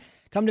guarantee.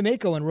 Come to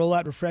Mako and roll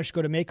out refresh.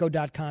 Go to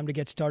Mako.com to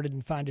get started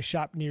and find a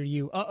shop near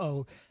you.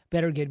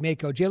 Better get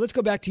Mako. Jay, let's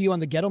go back to you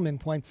on the Gettleman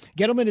point.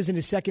 Gettleman is in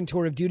his second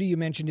tour of duty. You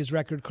mentioned his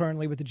record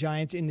currently with the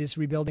Giants in this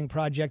rebuilding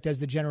project as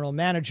the general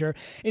manager.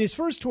 In his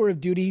first tour of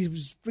duty, he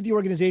was with the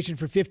organization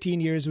for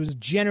 15 years, was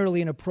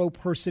generally in a pro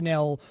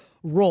personnel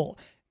role.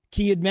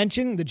 Key had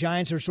mentioned the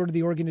Giants are sort of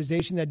the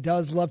organization that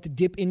does love to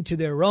dip into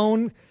their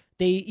own.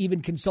 They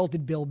even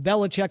consulted Bill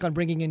Belichick on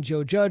bringing in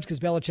Joe Judge because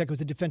Belichick was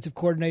the defensive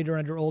coordinator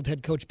under old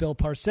head coach Bill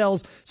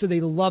Parcells, so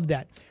they loved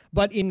that.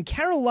 But in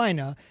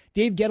Carolina,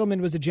 Dave Gettleman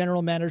was the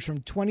general manager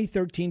from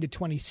 2013 to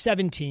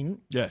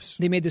 2017. Yes.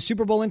 They made the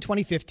Super Bowl in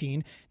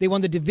 2015. They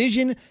won the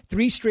division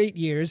 3 straight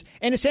years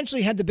and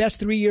essentially had the best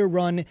 3-year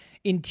run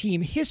in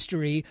team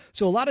history.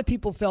 So a lot of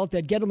people felt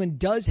that Gettleman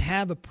does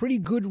have a pretty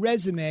good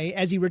resume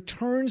as he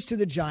returns to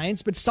the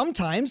Giants, but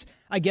sometimes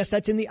I guess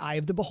that's in the eye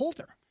of the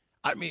beholder.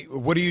 I mean,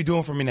 what are you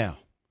doing for me now?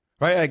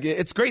 Right? Like,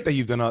 it's great that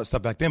you've done all that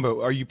stuff back then,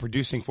 but are you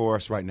producing for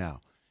us right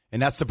now?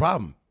 And that's the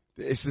problem.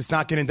 It's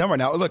not getting done right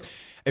now. Look,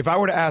 if I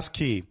were to ask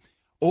Key,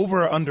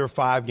 over or under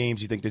 5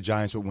 games you think the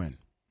Giants would win?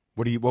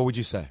 What would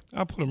you say?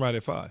 I'll put them right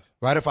at 5.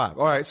 Right at 5.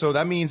 All right. So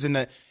that means in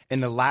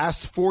the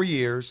last 4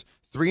 years,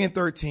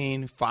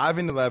 3-13,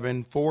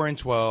 5-11,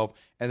 4-12,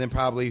 and then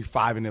probably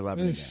 5-11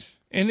 again.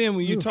 And then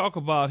when you talk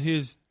about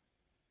his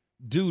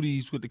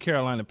duties with the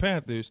Carolina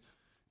Panthers,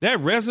 that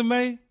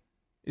resume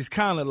is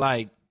kind of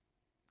like,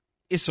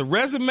 it's a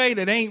resume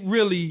that ain't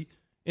really,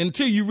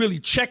 until you really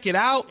check it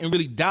out and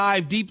really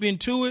dive deep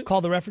into it. Call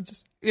the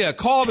references? Yeah,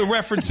 call the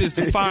references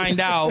to find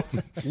out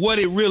what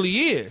it really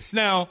is.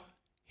 Now,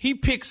 he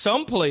picked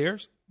some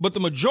players, but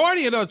the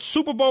majority of the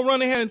Super Bowl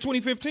run they had in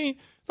 2015,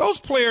 those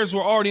players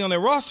were already on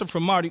their roster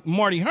from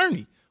Marty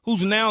Herney,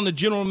 who's now the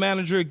general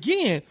manager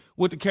again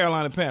with the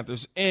Carolina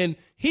Panthers. And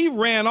he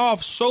ran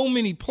off so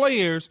many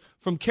players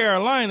from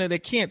Carolina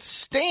that can't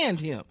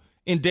stand him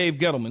in Dave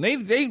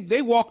Gettleman.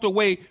 They walked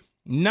away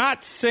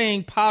not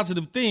saying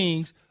positive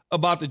things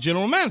about the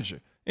general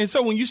manager. And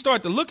so when you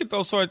start to look at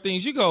those sort of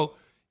things, you go,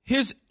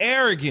 his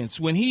arrogance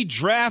when he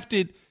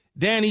drafted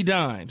Danny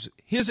Dimes,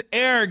 his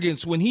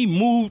arrogance when he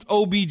moved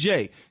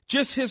OBJ,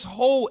 just his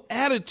whole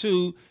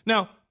attitude.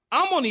 Now,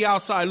 I'm on the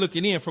outside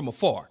looking in from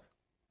afar,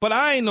 but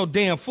I ain't no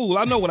damn fool.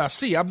 I know what I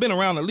see. I've been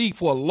around the league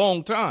for a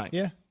long time.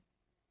 Yeah.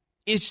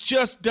 It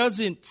just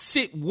doesn't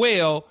sit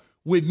well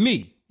with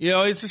me. You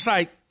know, it's just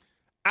like,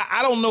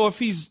 I don't know if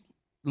he's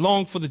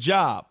long for the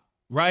job,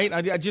 right?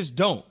 I just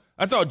don't.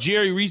 I thought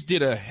Jerry Reese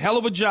did a hell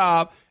of a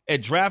job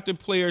at drafting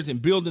players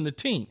and building the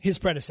team. His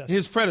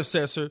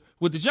predecessor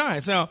with the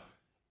Giants. Now,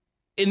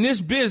 in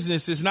this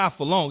business, it's not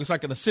for long. It's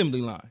like an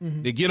assembly line.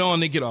 Mm-hmm. They get on,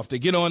 they get off. They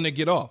get on, they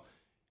get off.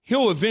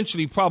 He'll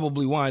eventually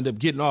probably wind up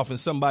getting off, and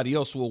somebody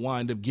else will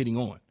wind up getting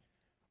on.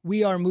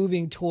 We are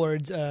moving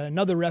towards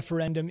another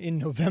referendum in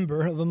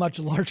November of a much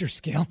larger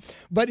scale.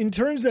 But in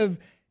terms of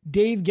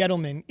Dave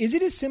Gettleman, is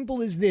it as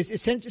simple as this,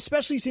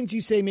 especially since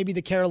you say maybe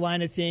the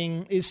Carolina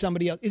thing is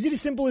somebody else? Is it as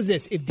simple as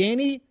this? If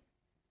Daniel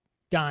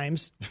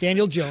Jones.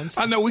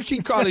 I know we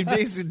keep calling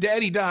him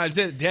Daddy Dimes,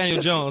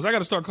 Daniel Jones. I got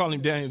to start calling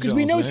him Daniel Jones. Because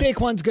we know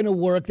Saquon's going to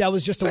work. That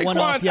was just a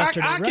one-off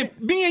yesterday,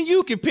 right? Me and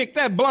you can pick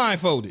that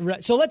blindfolded.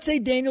 Right. So let's say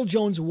Daniel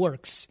Jones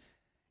works.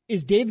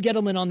 Is Dave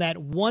Gettleman on that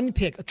one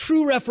pick, a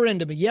true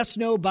referendum, a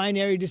yes-no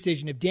binary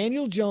decision? If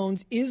Daniel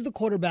Jones is the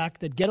quarterback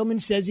that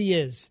Gettleman says he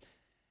is,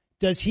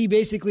 does he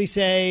basically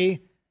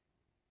say,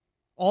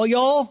 all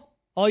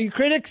you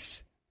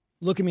critics,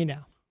 look at me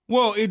now?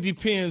 Well, it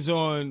depends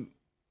on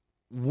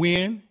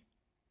when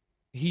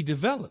he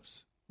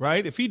develops,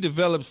 right? If he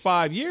develops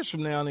 5 years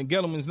from now and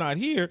Gettleman's not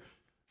here,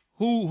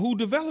 who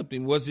developed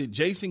him? Was it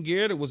Jason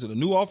Garrett, or was it a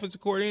new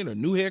offensive coordinator, a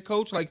new head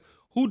coach? Like,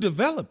 who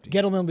developed him?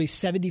 Gettleman will be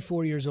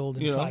 74 years old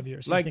in 5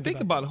 years. So think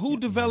about it. Who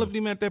developed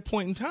him at that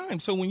point in time?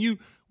 So when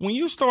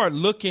you start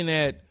looking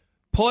at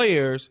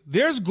players,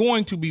 there's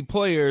going to be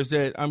players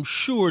that I'm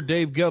sure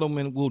Dave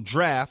Gettleman will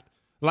draft,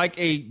 like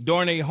a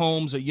Darnay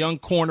Holmes, a young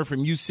corner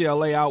from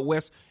UCLA out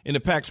west in the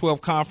Pac-12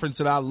 conference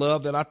that I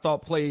love, that I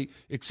thought played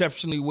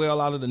exceptionally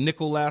well out of the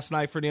nickel last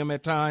night for them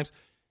at times.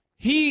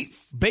 He,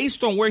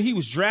 based on where he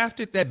was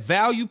drafted, that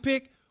value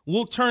pick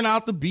will turn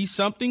out to be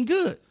something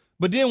good.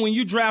 But then when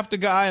you draft a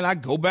guy, and I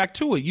go back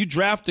to it, you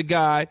draft a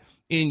guy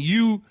and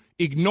you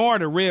ignore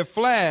the red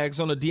flags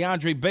on a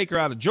DeAndre Baker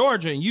out of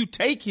Georgia, and you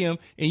take him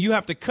and you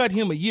have to cut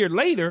him a year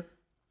later,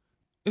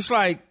 it's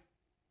like,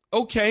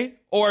 okay,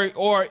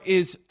 or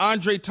is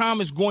Andre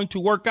Thomas going to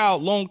work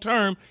out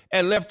long-term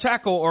at left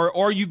tackle, or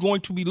are you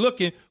going to be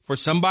looking for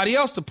somebody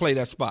else to play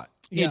that spot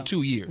in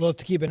 2 years? Well,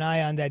 to keep an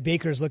eye on that,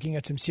 Baker's looking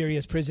at some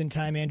serious prison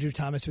time. Andrew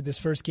Thomas with his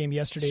first game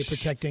yesterday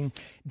protecting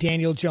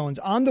Daniel Jones.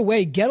 On the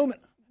way, Gettleman,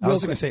 I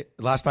was going to say,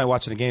 last night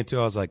watching the game, too,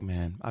 I was like,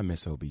 man, I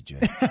miss OBJ.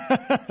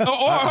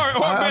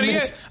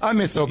 I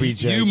miss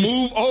OBJ. You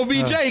move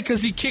OBJ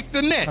because he kicked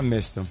the net. I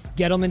missed him.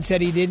 Gettleman said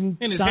he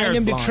didn't sign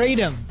him to trade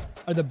him.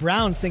 Are the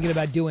Browns thinking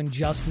about doing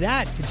just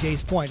that, to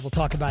Jay's point? We'll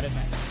talk about it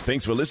next.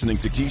 Thanks for listening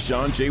to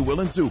Keyshawn, J.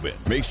 Will, and Zubin.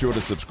 Make sure to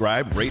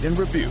subscribe, rate, and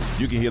review.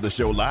 You can hear the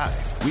show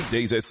live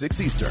weekdays at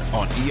 6 Eastern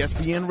on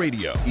ESPN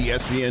Radio,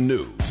 ESPN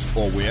News,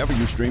 or wherever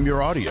you stream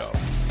your audio.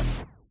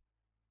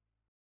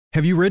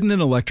 Have you ridden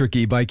an electric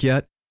e-bike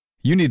yet?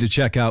 You need to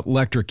check out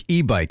Electric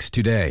E-Bikes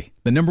today,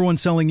 the #1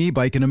 selling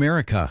e-bike in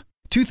America.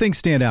 2 things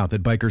stand out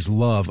that bikers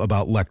love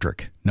about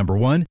Electric. Number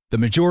 1, the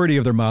majority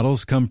of their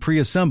models come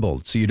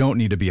pre-assembled, so you don't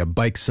need to be a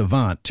bike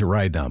savant to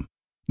ride them.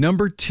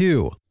 Number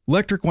 2,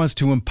 Electric wants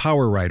to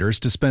empower riders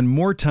to spend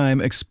more time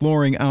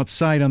exploring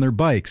outside on their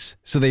bikes,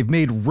 so they've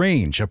made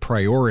range a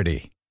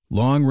priority.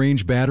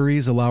 Long-range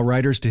batteries allow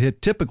riders to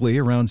hit typically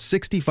around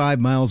 65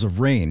 miles of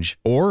range,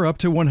 or up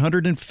to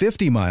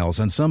 150 miles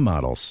on some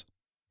models.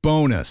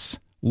 Bonus,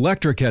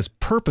 Electric has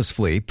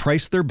purposefully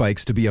priced their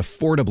bikes to be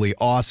affordably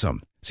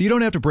awesome, so you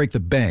don't have to break the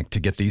bank to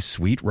get these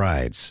sweet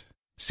rides.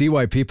 See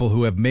why people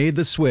who have made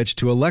the switch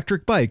to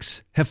electric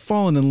bikes have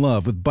fallen in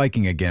love with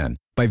biking again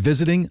by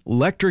visiting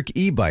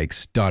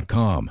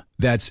electricebikes.com.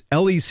 That's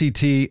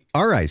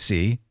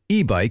LECTRIC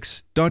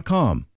ebikes.com.